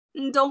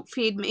don't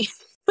feed me.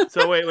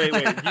 So wait.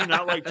 Do you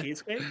not like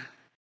cheesecake?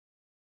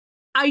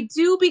 I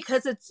do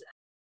because it's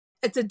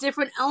a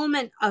different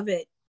element of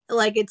it.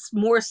 Like, it's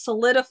more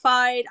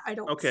solidified. I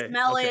don't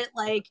smell it.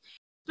 Like,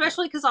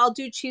 especially because I'll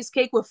do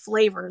cheesecake with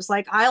flavors.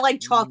 Like, I like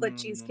chocolate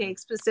cheesecake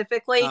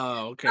specifically.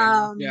 Oh, okay.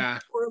 Yeah.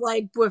 Or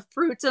like with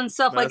fruits and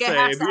stuff. Like,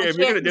 if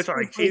you're gonna dish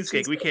on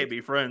cheesecake, we can't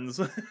be friends.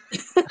 No,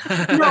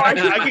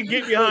 I can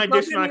get behind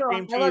dishing on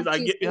cream cheese. I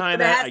get behind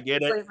that. I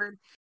get it.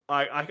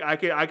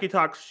 I could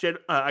talk shit.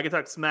 I could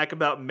talk smack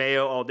about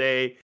mayo all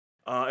day.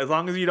 As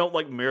long as you don't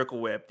like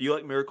Miracle Whip. Do you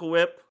like Miracle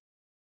Whip?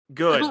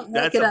 Good. I don't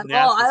like it at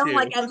all. I don't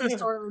like any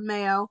sort of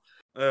mayo.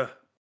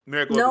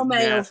 Miracle no Whip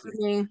mayo nasty. for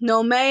me.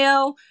 No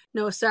mayo.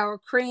 No sour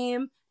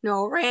cream.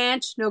 No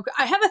ranch. No.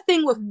 I have a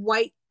thing with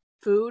white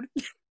food.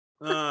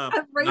 I'm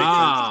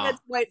racist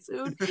against white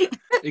food.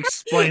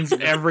 Explains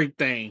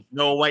everything.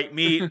 No white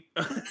meat.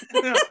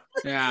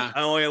 Yeah.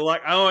 I only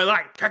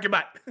like turkey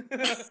butt.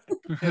 I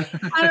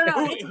don't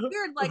know. It's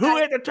weird. Like, who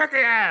ate the turkey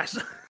ass?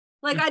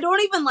 Like, I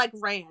don't even like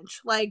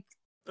ranch. Like,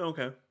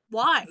 Okay.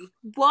 why?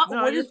 What?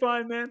 No, What you're is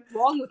fine, man.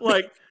 wrong with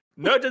Like,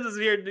 no judges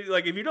here.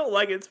 Like, if you don't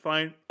like it, it's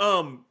fine.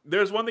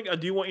 There's one thing I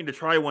do want you to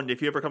try one day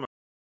if you ever come.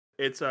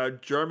 It's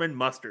German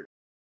mustard.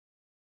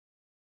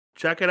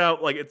 Check it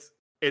out. Like,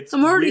 it's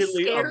I'm already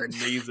really scared.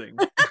 amazing.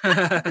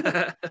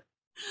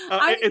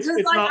 I It's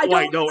just, like, not I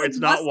white. don't No, like it's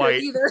not mustard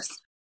white. either.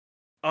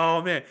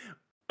 Oh man,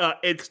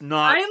 it's I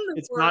not. am the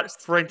It's not worst.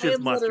 I French's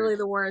am literally mustard.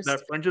 the worst.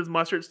 That French's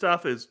mustard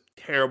stuff is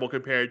terrible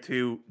compared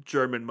to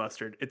German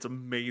mustard. It's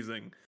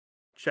amazing.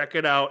 Check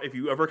it out. If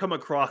you ever come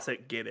across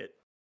it, get it.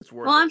 It's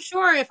worth Well, it. I'm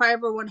sure if I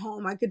ever went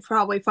home, I could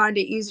probably find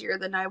it easier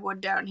than I would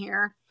down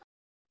here.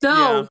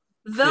 Though,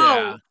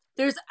 Yeah.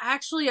 there's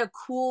actually a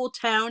cool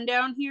town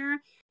down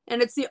here,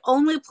 and it's the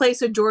only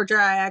place in Georgia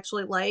I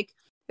actually like.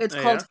 It's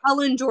Oh, called yeah?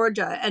 Helen,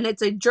 Georgia, and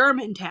it's a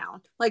German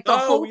town. Like, the Oh,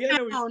 whole yeah,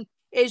 no, town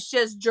is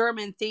just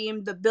German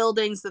themed, the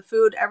buildings, the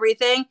food,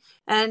 everything.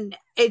 And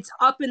it's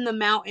up in the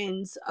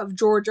mountains of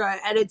Georgia,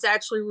 and it's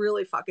actually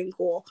really fucking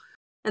cool.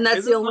 And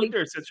that's the Isn't only... like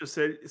there a citrus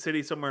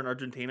city somewhere in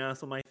Argentina,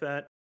 something like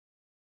that?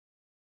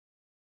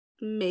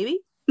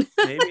 Maybe?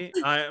 Maybe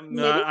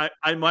Maybe?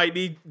 I might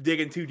be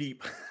digging too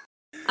deep.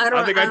 I don't.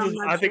 I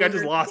think I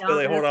just lost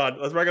Billy. Hold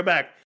on, let's bring it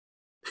back.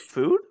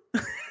 Food?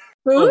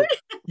 Food?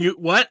 You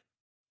what?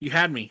 You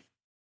had me.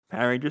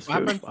 Power Rangers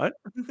What food? What?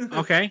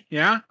 Okay,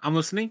 yeah, I'm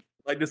listening.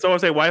 Like, did someone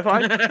say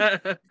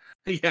Wi-Fi?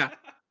 Yeah.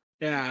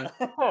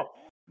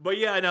 But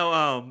yeah, I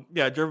know.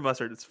 Yeah, German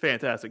mustard. It's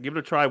fantastic. Give it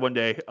a try one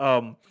day.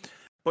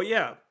 But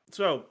yeah,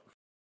 so,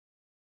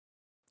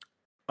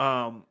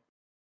 oh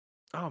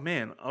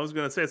man, I was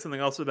gonna say something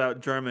else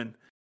about German.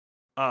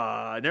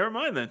 Never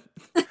mind then.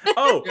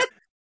 Oh,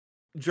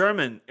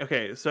 German.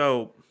 Okay,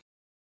 so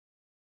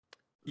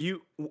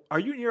are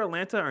you near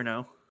Atlanta or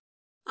no?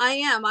 I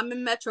am. I'm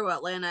in Metro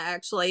Atlanta,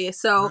 actually.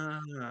 So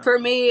Ah. for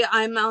me,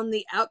 I'm on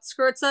the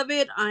outskirts of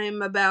it.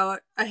 I'm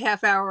about a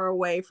half hour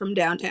away from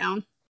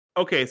downtown.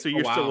 Okay, so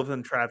you're still wow.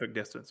 within traffic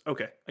distance.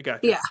 Okay, I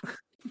got you. Yeah.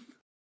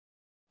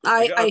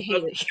 I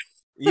hate it.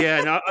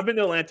 Yeah, no, I've been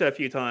to Atlanta a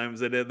few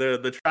times, and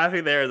the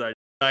traffic there is a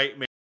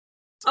nightmare.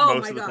 Oh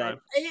most my of the god, time.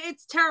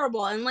 it's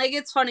terrible. And like,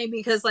 it's funny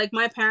because like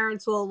my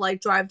parents will like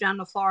drive down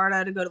to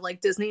Florida to go to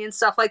like Disney and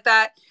stuff like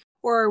that,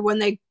 or when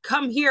they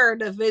come here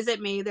to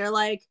visit me, they're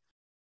like,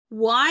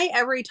 why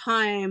every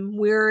time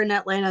we're in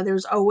Atlanta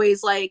there's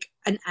always like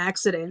an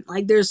accident,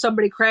 like there's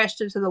somebody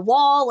crashed into the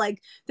wall, like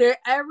there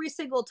every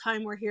single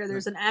time we're here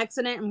there's an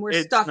accident and we're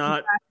stuck in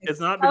traffic. It's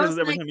not because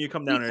every time you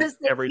come down here, it's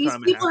every these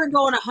time people are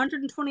going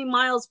 120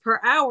 miles per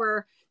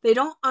hour. They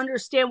don't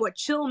understand what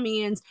chill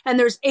means, and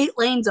there's 8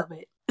 lanes of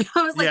it.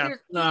 I was like, Yeah. there's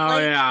 8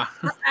 lanes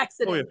for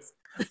accidents.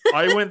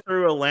 I went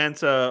to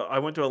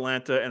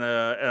Atlanta in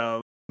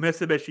a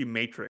Mitsubishi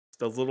Matrix,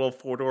 those little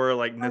 4-door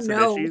like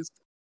Mitsubishis.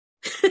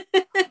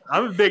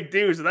 I'm a big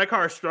dude, so that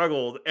car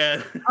struggled.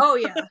 And oh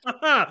yeah,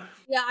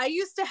 yeah. I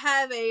used to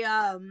have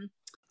a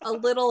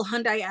little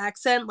Hyundai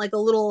Accent, like a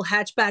little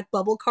hatchback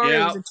bubble car. It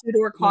was a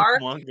 2-door car,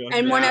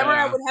 and whenever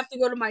I would have to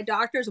go to my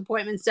doctor's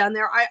appointments down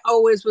there, I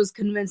always was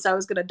convinced I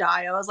was going to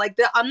die. I was like,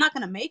 I'm not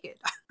going to make it.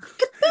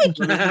 There's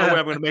no way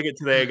I'm going to make it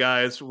today,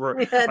 guys. Call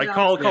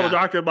the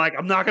doctor. I'm like,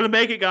 I'm not going to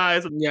make it,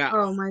 guys. Yeah.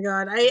 Oh my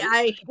god,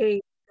 I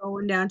hate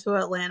going down to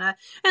Atlanta.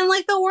 And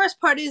like the worst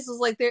part is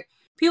like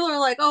people are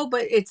like, oh,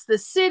 but it's the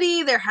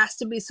city. There has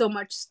to be so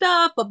much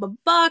stuff, blah, blah,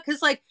 blah.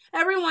 Because, like,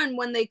 everyone,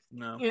 when they,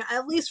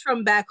 at least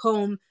from back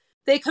home,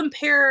 they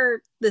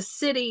compare the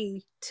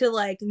city to,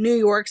 like, New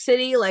York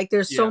City. Like,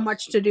 there's so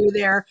much to do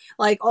there.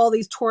 Like, all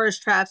these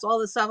tourist traps, all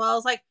this stuff. I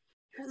was like,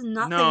 there's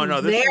nothing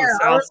there. This is the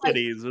South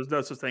cities. There's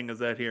no such thing as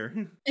that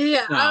here.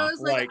 Yeah, no, I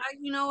was like,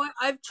 you know what?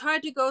 I've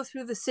tried to go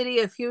through the city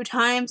a few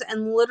times,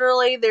 and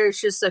literally there's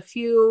just a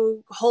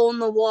few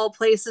hole-in-the-wall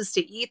places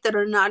to eat that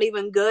are not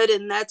even good,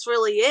 and that's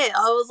really it.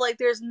 I was like,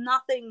 there's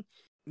nothing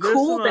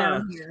cool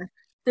down here.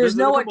 There's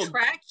no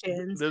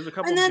attractions. There's a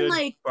couple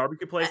good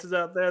barbecue places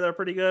out there that are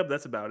pretty good, but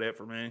that's about it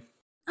for me.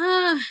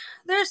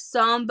 There's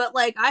some, but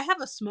like I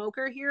have a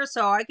smoker here,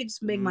 so I could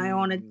just make my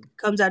own. It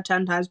comes out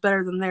 10 times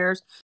better than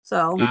theirs.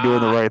 So you're doing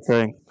the right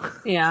thing.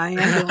 Yeah, I am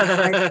doing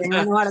the right thing.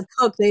 I know how to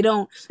cook. They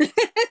don't. But,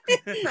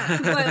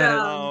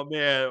 oh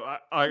man,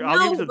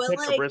 I'll give you some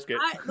tips for brisket.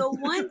 The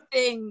one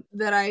thing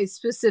that I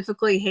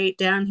specifically hate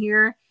down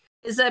here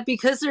is that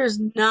because there's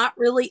not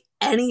really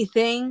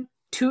anything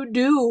to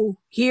do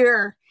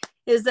here,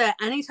 is that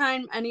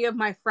anytime any of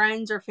my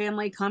friends or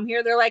family come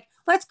here, they're like,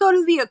 "Let's go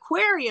to the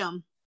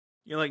aquarium."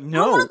 You're like,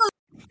 no. I want to go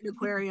to the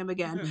aquarium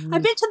again.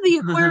 I've been to the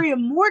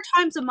aquarium more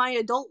times in my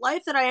adult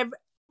life than I am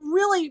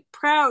really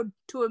proud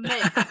to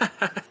admit.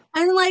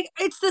 And like,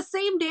 it's the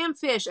same damn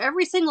fish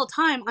every single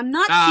time. I'm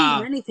not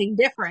seeing anything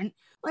different.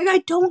 Like, I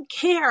don't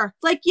care.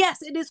 Like,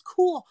 yes, it is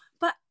cool,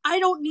 but I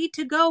don't need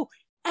to go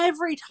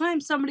every time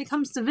somebody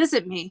comes to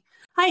visit me.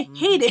 I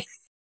hate it.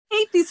 I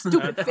hate these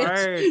stupid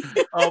fish.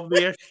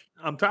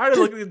 I'm tired of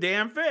looking at the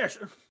damn fish.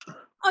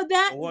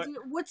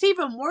 What's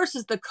even worse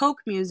is the Coke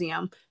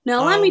Museum.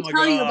 Now, let me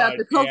tell you about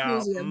the Coke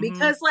Museum,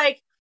 because,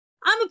 like,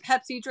 I'm a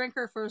Pepsi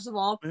drinker, first of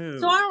all, so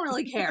I don't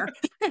really care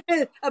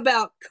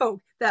about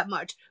Coke that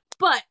much.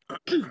 But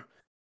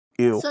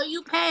so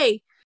you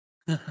pay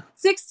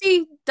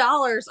 $60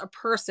 a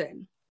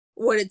person,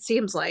 what it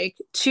seems like,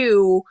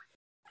 to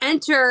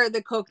enter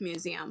the Coke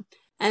Museum.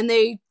 And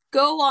they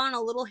go on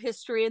a little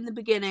history in the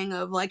beginning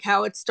of like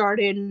how it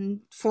started and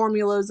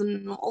formulas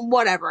and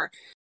whatever.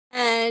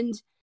 And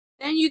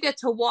then you get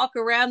to walk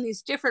around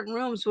these different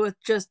rooms with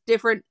just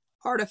different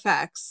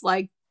artifacts,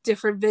 like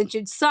different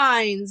vintage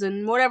signs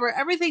and whatever.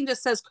 Everything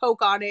just says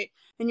Coke on it.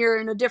 And you're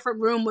in a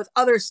different room with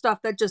other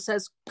stuff that just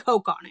says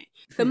Coke on it.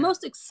 The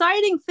most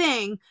exciting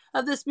thing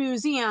of this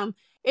museum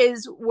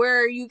is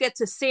where you get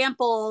to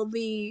sample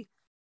the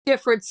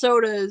different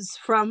sodas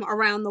from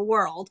around the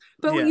world.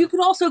 But you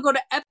could also go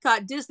to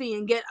Epcot Disney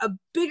and get a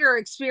bigger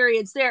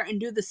experience there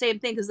and do the same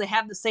thing because they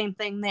have the same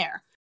thing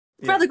there.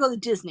 I'd rather go to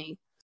Disney.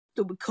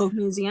 The Coke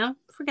Museum.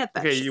 Forget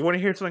that. Okay, shit. you want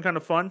to hear something kind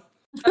of fun?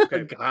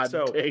 Okay, God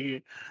so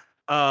dang it.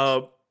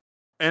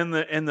 in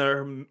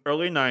the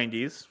early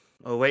 90s,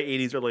 late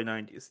 80s, early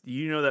 90s, do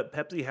you know that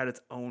Pepsi had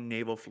its own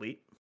naval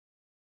fleet?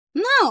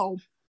 No.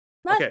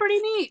 That's pretty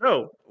neat.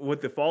 So,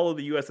 with the fall of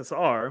the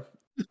USSR,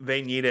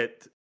 they needed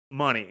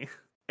money.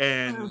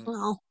 And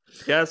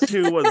guess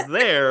who was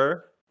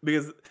there?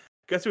 Because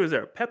guess who was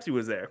there? Pepsi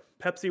was there.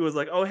 Pepsi was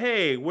like, "Oh,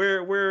 hey,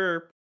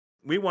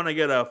 we want to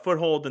get a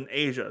foothold in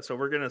Asia, so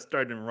we're going to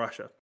start in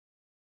Russia."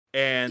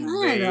 And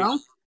they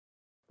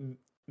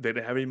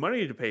didn't have any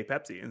money to pay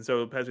Pepsi. And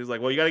so Pepsi was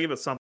like, "Well, you got to give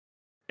us something."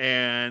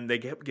 And they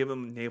give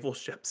them naval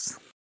ships.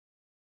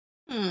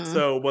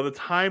 So by the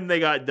time they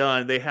got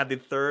done, they had the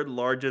third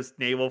largest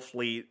naval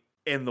fleet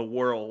in the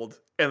world.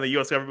 And the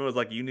U.S. government was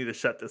like, "You need to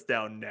shut this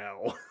down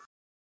now.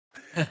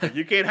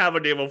 You can't have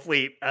a naval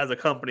fleet as a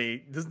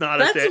company. Just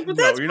not a shit.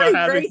 No, you're not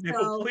having a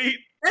naval fleet."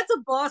 That's a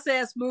boss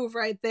ass move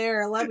right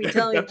there. Let me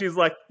tell you. Pepsi's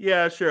like,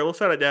 "Yeah, sure, we'll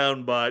shut it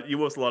down, but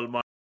you owe us a lot of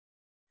money."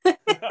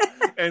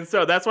 And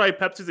so that's why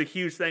Pepsi's a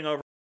huge thing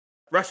over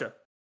Russia.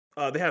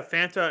 They have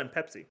Fanta and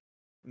Pepsi.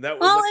 That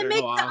was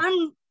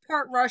I'm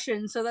part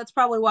Russian, so that's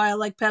probably why I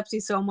like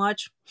Pepsi so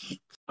much.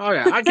 Oh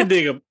yeah, I can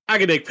dig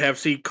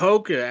Pepsi.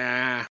 Coke,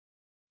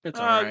 it's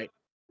all right.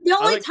 The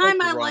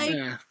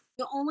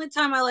only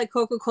time I like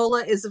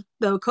Coca-Cola is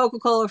the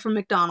Coca-Cola from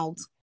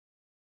McDonald's.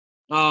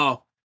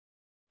 Oh,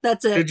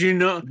 that's it. Did you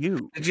know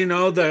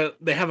that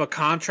they have a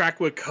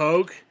contract with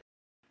Coke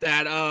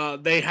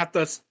that they have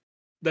to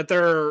that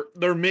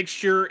their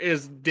mixture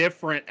is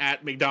different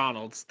at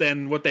McDonald's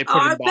than what they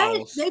put in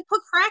bottles. They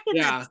put crack in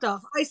that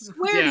stuff. I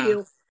swear to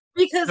you.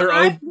 Because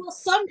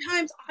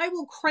sometimes I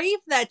will crave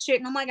that shit,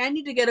 and I'm like, I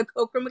need to get a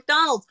Coke from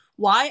McDonald's.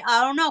 Why?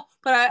 I don't know,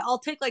 but I'll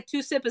take like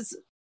 2 sips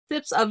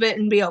of it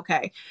and be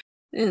okay.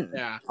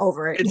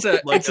 Over it.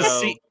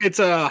 It's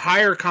a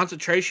higher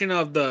concentration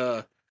of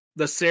the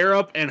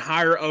syrup and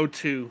higher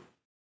O2.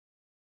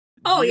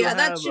 Oh yeah,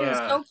 that shit is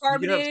so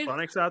carbonated. You have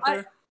Sonics out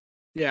there?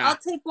 Yeah, I'll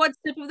take 1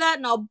 sip of that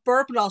and I'll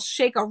burp and I'll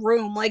shake a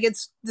room. Like,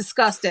 it's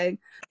disgusting.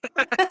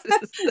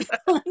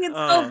 It's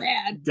so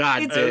bad.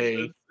 God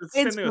dang.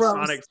 It's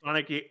gross.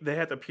 Sonic, they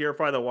have to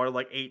purify the water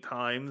like 8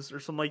 times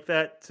or something like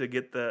that to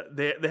get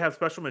they have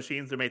special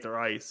machines to make their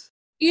ice.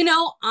 You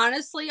know,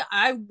 honestly,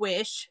 I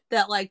wish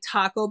that like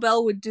Taco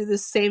Bell would do the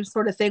same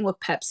sort of thing with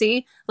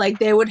Pepsi. Like,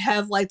 they would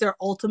have like their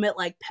ultimate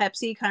like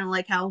Pepsi, kind of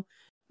like how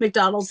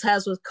McDonald's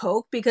has with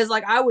Coke, because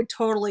like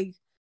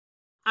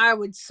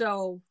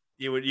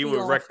You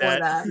would wreck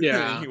that.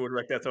 Yeah. You would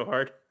wreck that so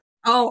hard.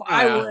 Oh,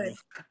 I would.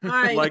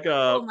 Oh my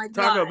God.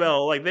 Taco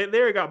Bell, like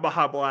they got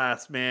Baja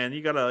Blast, man.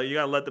 You gotta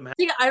let them have.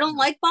 See, I don't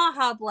like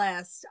Baja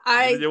Blast.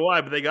 I don't know why,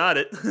 but they got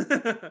it.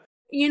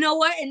 You know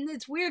what? And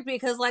it's weird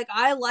because like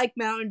I like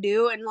Mountain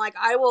Dew, and like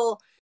I will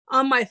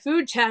on my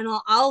food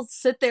channel, I'll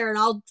sit there and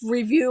I'll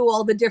review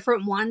all the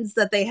different ones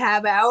that they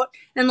have out.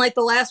 And like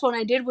the last one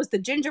I did was the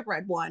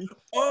gingerbread one.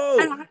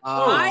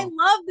 I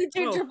love the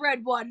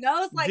gingerbread one. I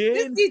was like,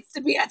 this needs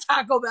to be at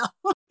Taco Bell.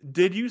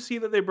 Did you see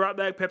that they brought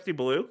back Pepsi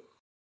Blue?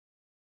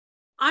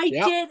 I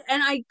did,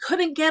 and I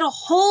couldn't get a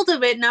hold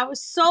of it, and I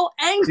was so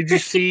angry. Did you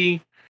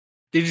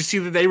see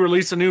that they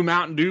released a new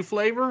Mountain Dew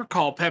flavor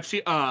called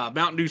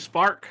Mountain Dew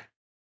Spark?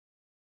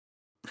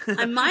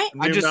 I might.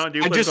 I just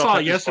saw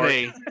it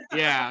yesterday.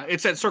 Yeah,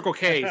 it's at Circle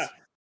K's.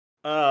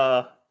 You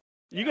guys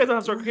don't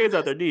have Circle K's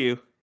out there, do you?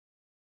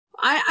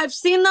 I've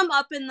seen them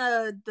up in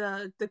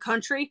the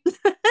country.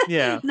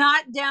 Yeah.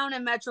 Not down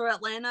in Metro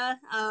Atlanta.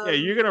 Yeah,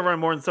 you're gonna run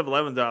more than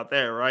 7-Elevens out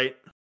there, right?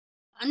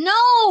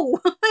 No,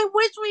 I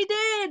wish we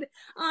did.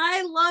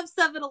 I love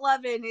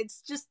 7-Eleven.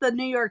 It's just the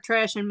New York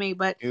trash in me,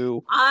 but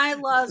I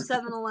love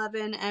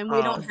 7-Eleven, and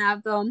we don't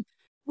have them.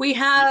 We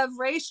have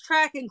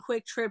Racetrack and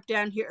Quick Trip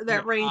down here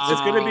that reigns.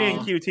 It's going to be in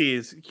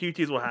QT's.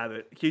 QT's will have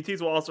it. QT's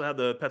will also have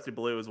the Pepsi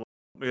Blue as well,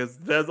 because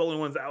that's the only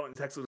ones out in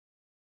Texas.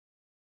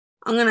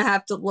 I'm going to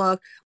have to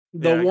look.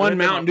 The one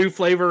Mountain Dew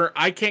flavor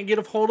I can't get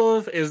a hold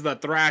of is the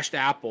thrashed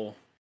apple.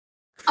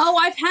 Oh,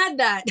 I've had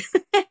that.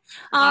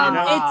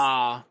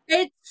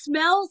 It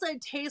smells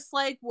and tastes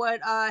like what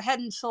Head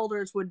and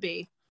Shoulders would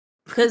be.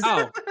 Because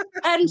Head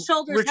and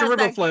Shoulders has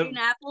that green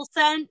apple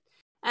scent.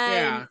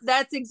 And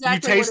that's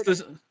exactly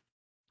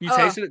You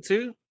tasted it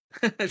too?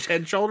 Head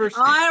and shoulders.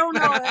 I don't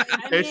know. I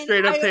It mean,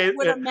 straight up I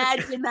would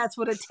imagine that's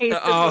what it tasted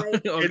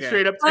like. Okay. It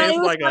straight up But it tastes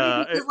was like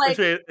funny because, like,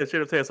 it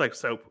straight up tastes like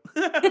soap.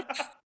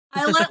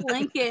 I let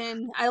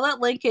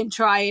Lincoln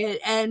try it,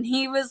 and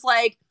he was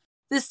like,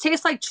 "This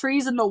tastes like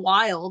trees in the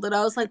wild," and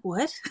I was like,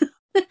 "What?"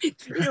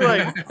 You're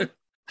like, and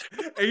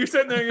you're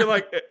sitting there, you're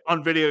like,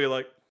 on video, you're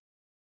like,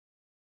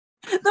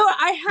 No,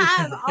 I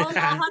have. I'll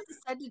have to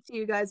send it to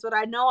you guys, but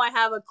I know I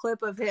have a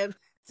clip of him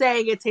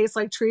saying it tastes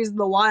like trees in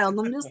the wild.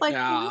 And I'm just like,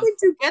 Yeah. where did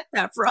you get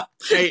that from?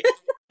 hey,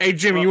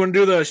 Jimmy, Well, you want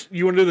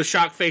to do the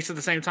shock face at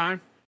the same time?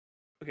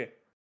 okay,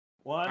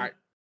 1, right.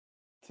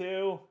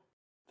 2,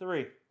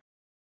 3.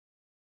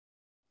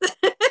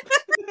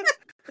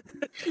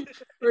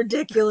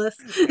 Ridiculous.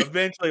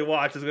 Eventually,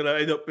 watch is gonna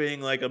end up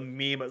being like a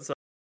meme at some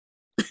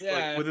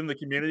like within the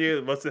community.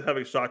 It must have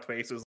having shocked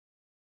faces.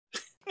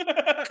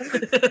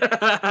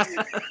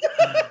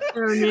 Oh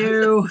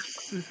no.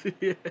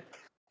 Yeah.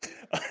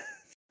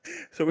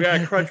 So we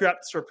gotta crunch wrap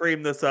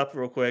Supreme this up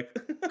real quick.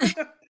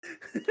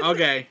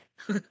 Okay.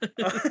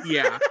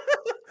 Yeah.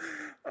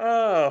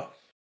 Oh,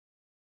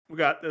 we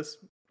got this.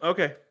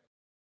 Okay.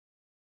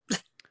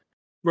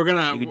 We're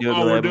gonna. You can do it, oh,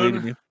 Billy. we're I believe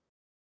doing. in you.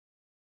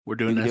 We're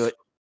doing You can this. do it.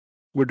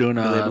 We're doing.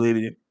 Billy, I believe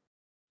in you.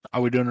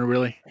 Are we doing it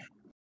really?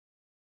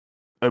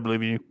 I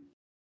believe in you.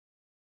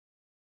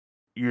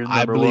 You're I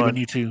number believe one. in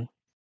you too.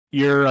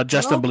 You're a I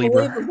Justin don't believe in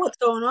Believer. what's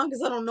going on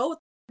because I don't know what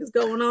is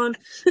going on.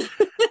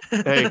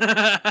 Hey.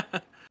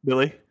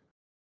 Billy,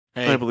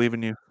 Hey. I believe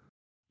in you.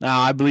 No,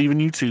 I believe in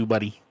you too,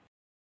 buddy.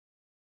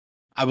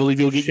 I believe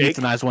you'll get Shake.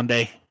 euthanized one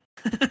day.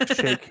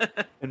 Shake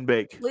and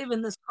bake. Believe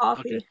in this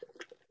coffee. Okay.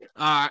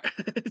 All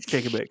right.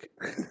 Shake and bake.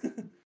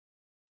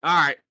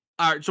 All right.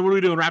 So what are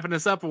we doing? Wrapping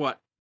this up or what?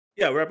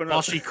 Yeah, we're wrapping up.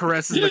 While she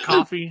caresses the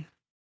coffee.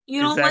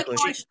 You don't Exactly.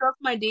 like how I struck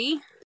my D?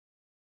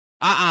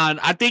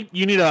 I think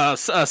you need a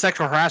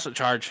sexual harassment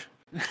charge.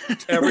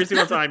 Every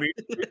single time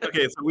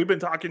okay, so we've been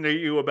talking to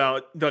you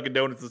about Dunkin'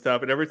 Donuts and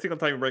stuff, and every single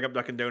time you bring up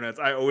Dunkin' Donuts,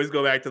 I always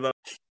go back to the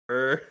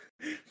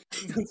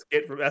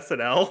skit from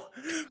SNL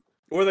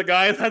where the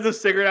guy has a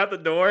cigarette out the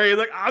door. He's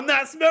like, "I'm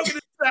not smoking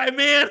this time,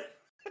 man."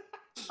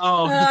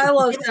 Oh, I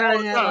love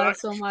Saturday Night Live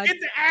so much. Get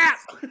the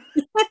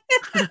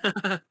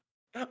app.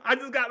 I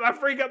just got my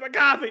free cup of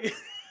coffee.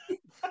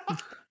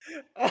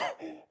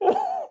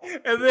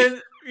 And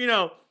then,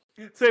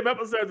 same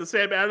episode, the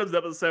Sam Adams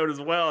episode as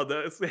well,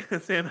 the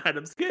Sam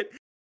Adams skit.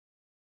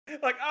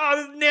 Like, oh,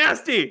 this is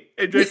nasty.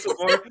 And drinks some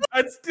more.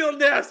 It's still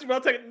nasty, but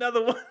I'll take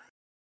another one.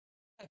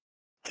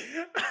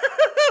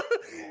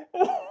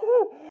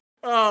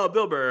 Oh,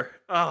 Bill Burr.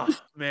 Oh,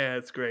 man,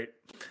 it's great.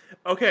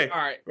 Okay.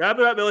 all right. Wrap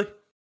it up, Billy.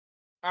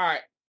 All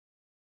right.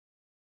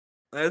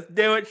 Let's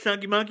do it,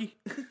 Chunky Monkey.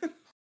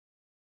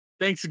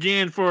 Thanks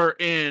again for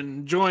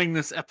enjoying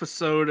this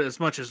episode as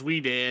much as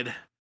we did.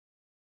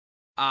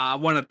 I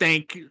want to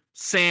thank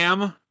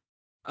Sam.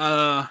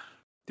 The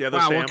other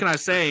Wow, Sam. what can I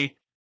say?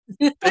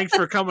 Thanks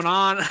for coming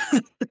on,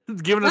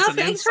 giving us an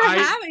Thanks insight.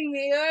 for having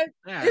me.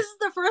 Yeah. This is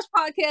the first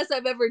podcast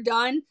I've ever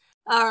done,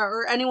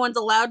 or anyone's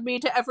allowed me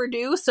to ever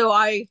do, so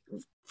I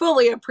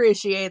fully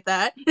appreciate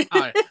that.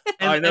 All right.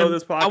 I know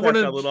this podcast got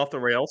a little off the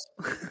rails.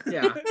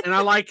 Yeah, and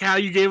I like how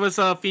you gave us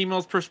a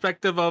female's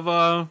perspective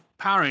of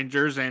Power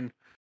Rangers and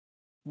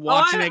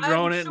watching it,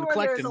 growing it, and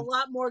collecting. There's a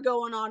lot more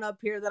going on up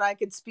here that I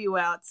could spew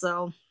out.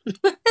 So,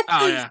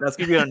 oh yeah, That's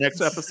gonna be our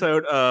next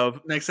episode of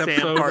next Sam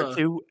episode, Part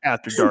 2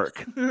 After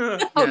Dark.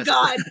 oh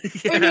God,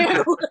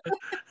 Yeah.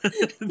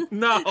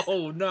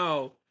 no.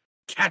 no.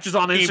 Catch us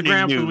on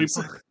Instagram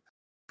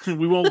because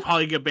we won't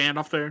probably get banned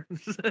off there.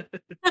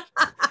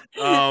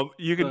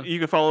 You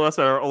can follow us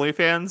at our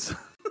OnlyFans.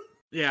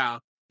 Yeah.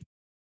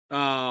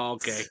 Oh,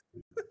 okay.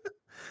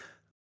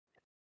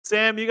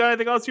 Sam, you got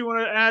anything else you want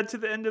to add to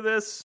the end of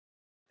this?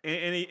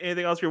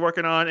 Anything else you're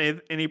working on?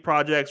 Any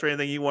projects or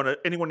anything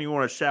anyone you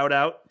want to shout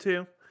out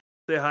to?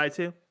 Say hi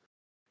to?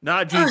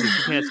 Not Jesus,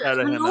 you can't shout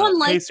at him. No one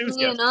likes Jesus,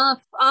 me yes.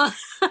 enough.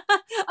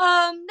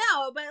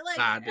 No, but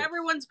Nah, dude.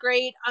 everyone's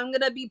great. I'm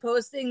gonna be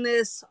posting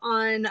this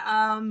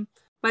on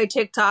my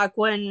TikTok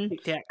when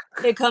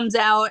it comes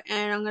out,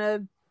 and I'm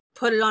gonna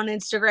put it on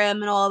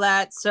Instagram and all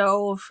that.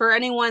 So for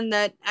anyone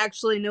that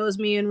actually knows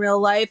me in real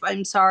life,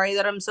 I'm sorry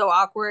that I'm so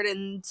awkward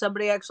and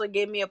somebody actually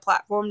gave me a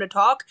platform to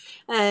talk.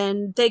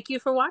 And thank you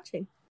for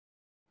watching.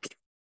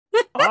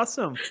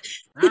 Awesome.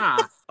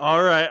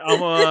 All right. I'm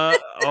gonna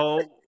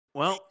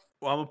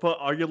put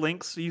all your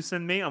links you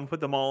send me. I'm gonna put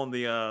them all in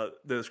the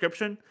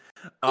description.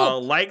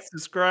 Cool. Like,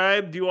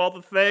 subscribe, do all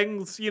the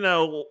things.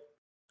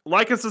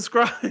 Like and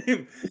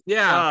subscribe.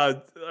 Yeah.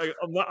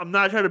 I'm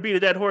not trying to beat a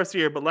dead horse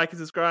here, but like and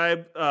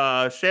subscribe.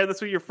 Share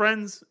this with your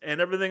friends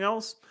and everything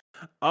else.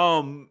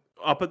 I'll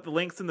put the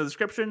links in the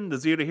description. The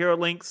Zero to Hero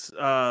links,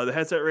 the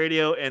headset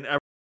radio, and everything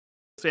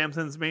Sam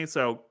sends me.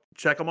 So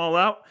check them all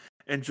out.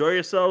 Enjoy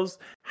yourselves.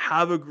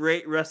 Have a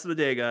great rest of the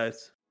day,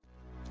 guys.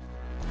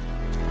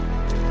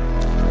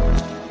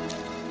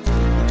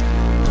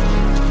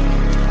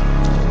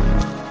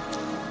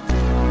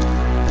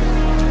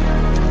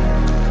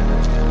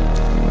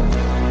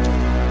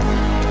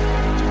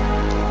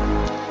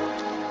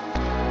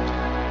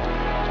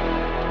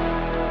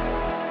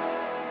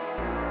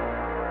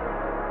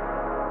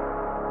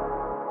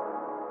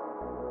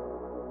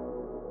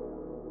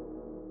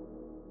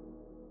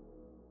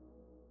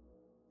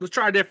 let's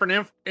try a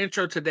different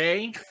intro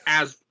today.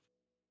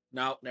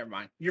 No, never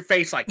mind. Your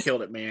face like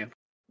killed it, man.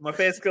 My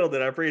face killed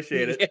it. I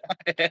appreciate it.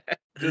 Yeah.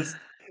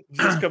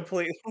 Just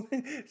completely.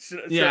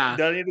 Yeah.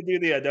 Do I need to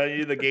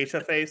do the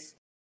geisha face?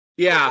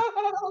 Yeah.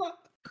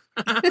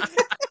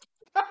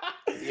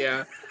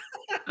 Yeah.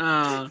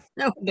 Oh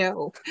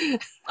no.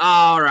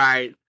 All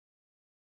right.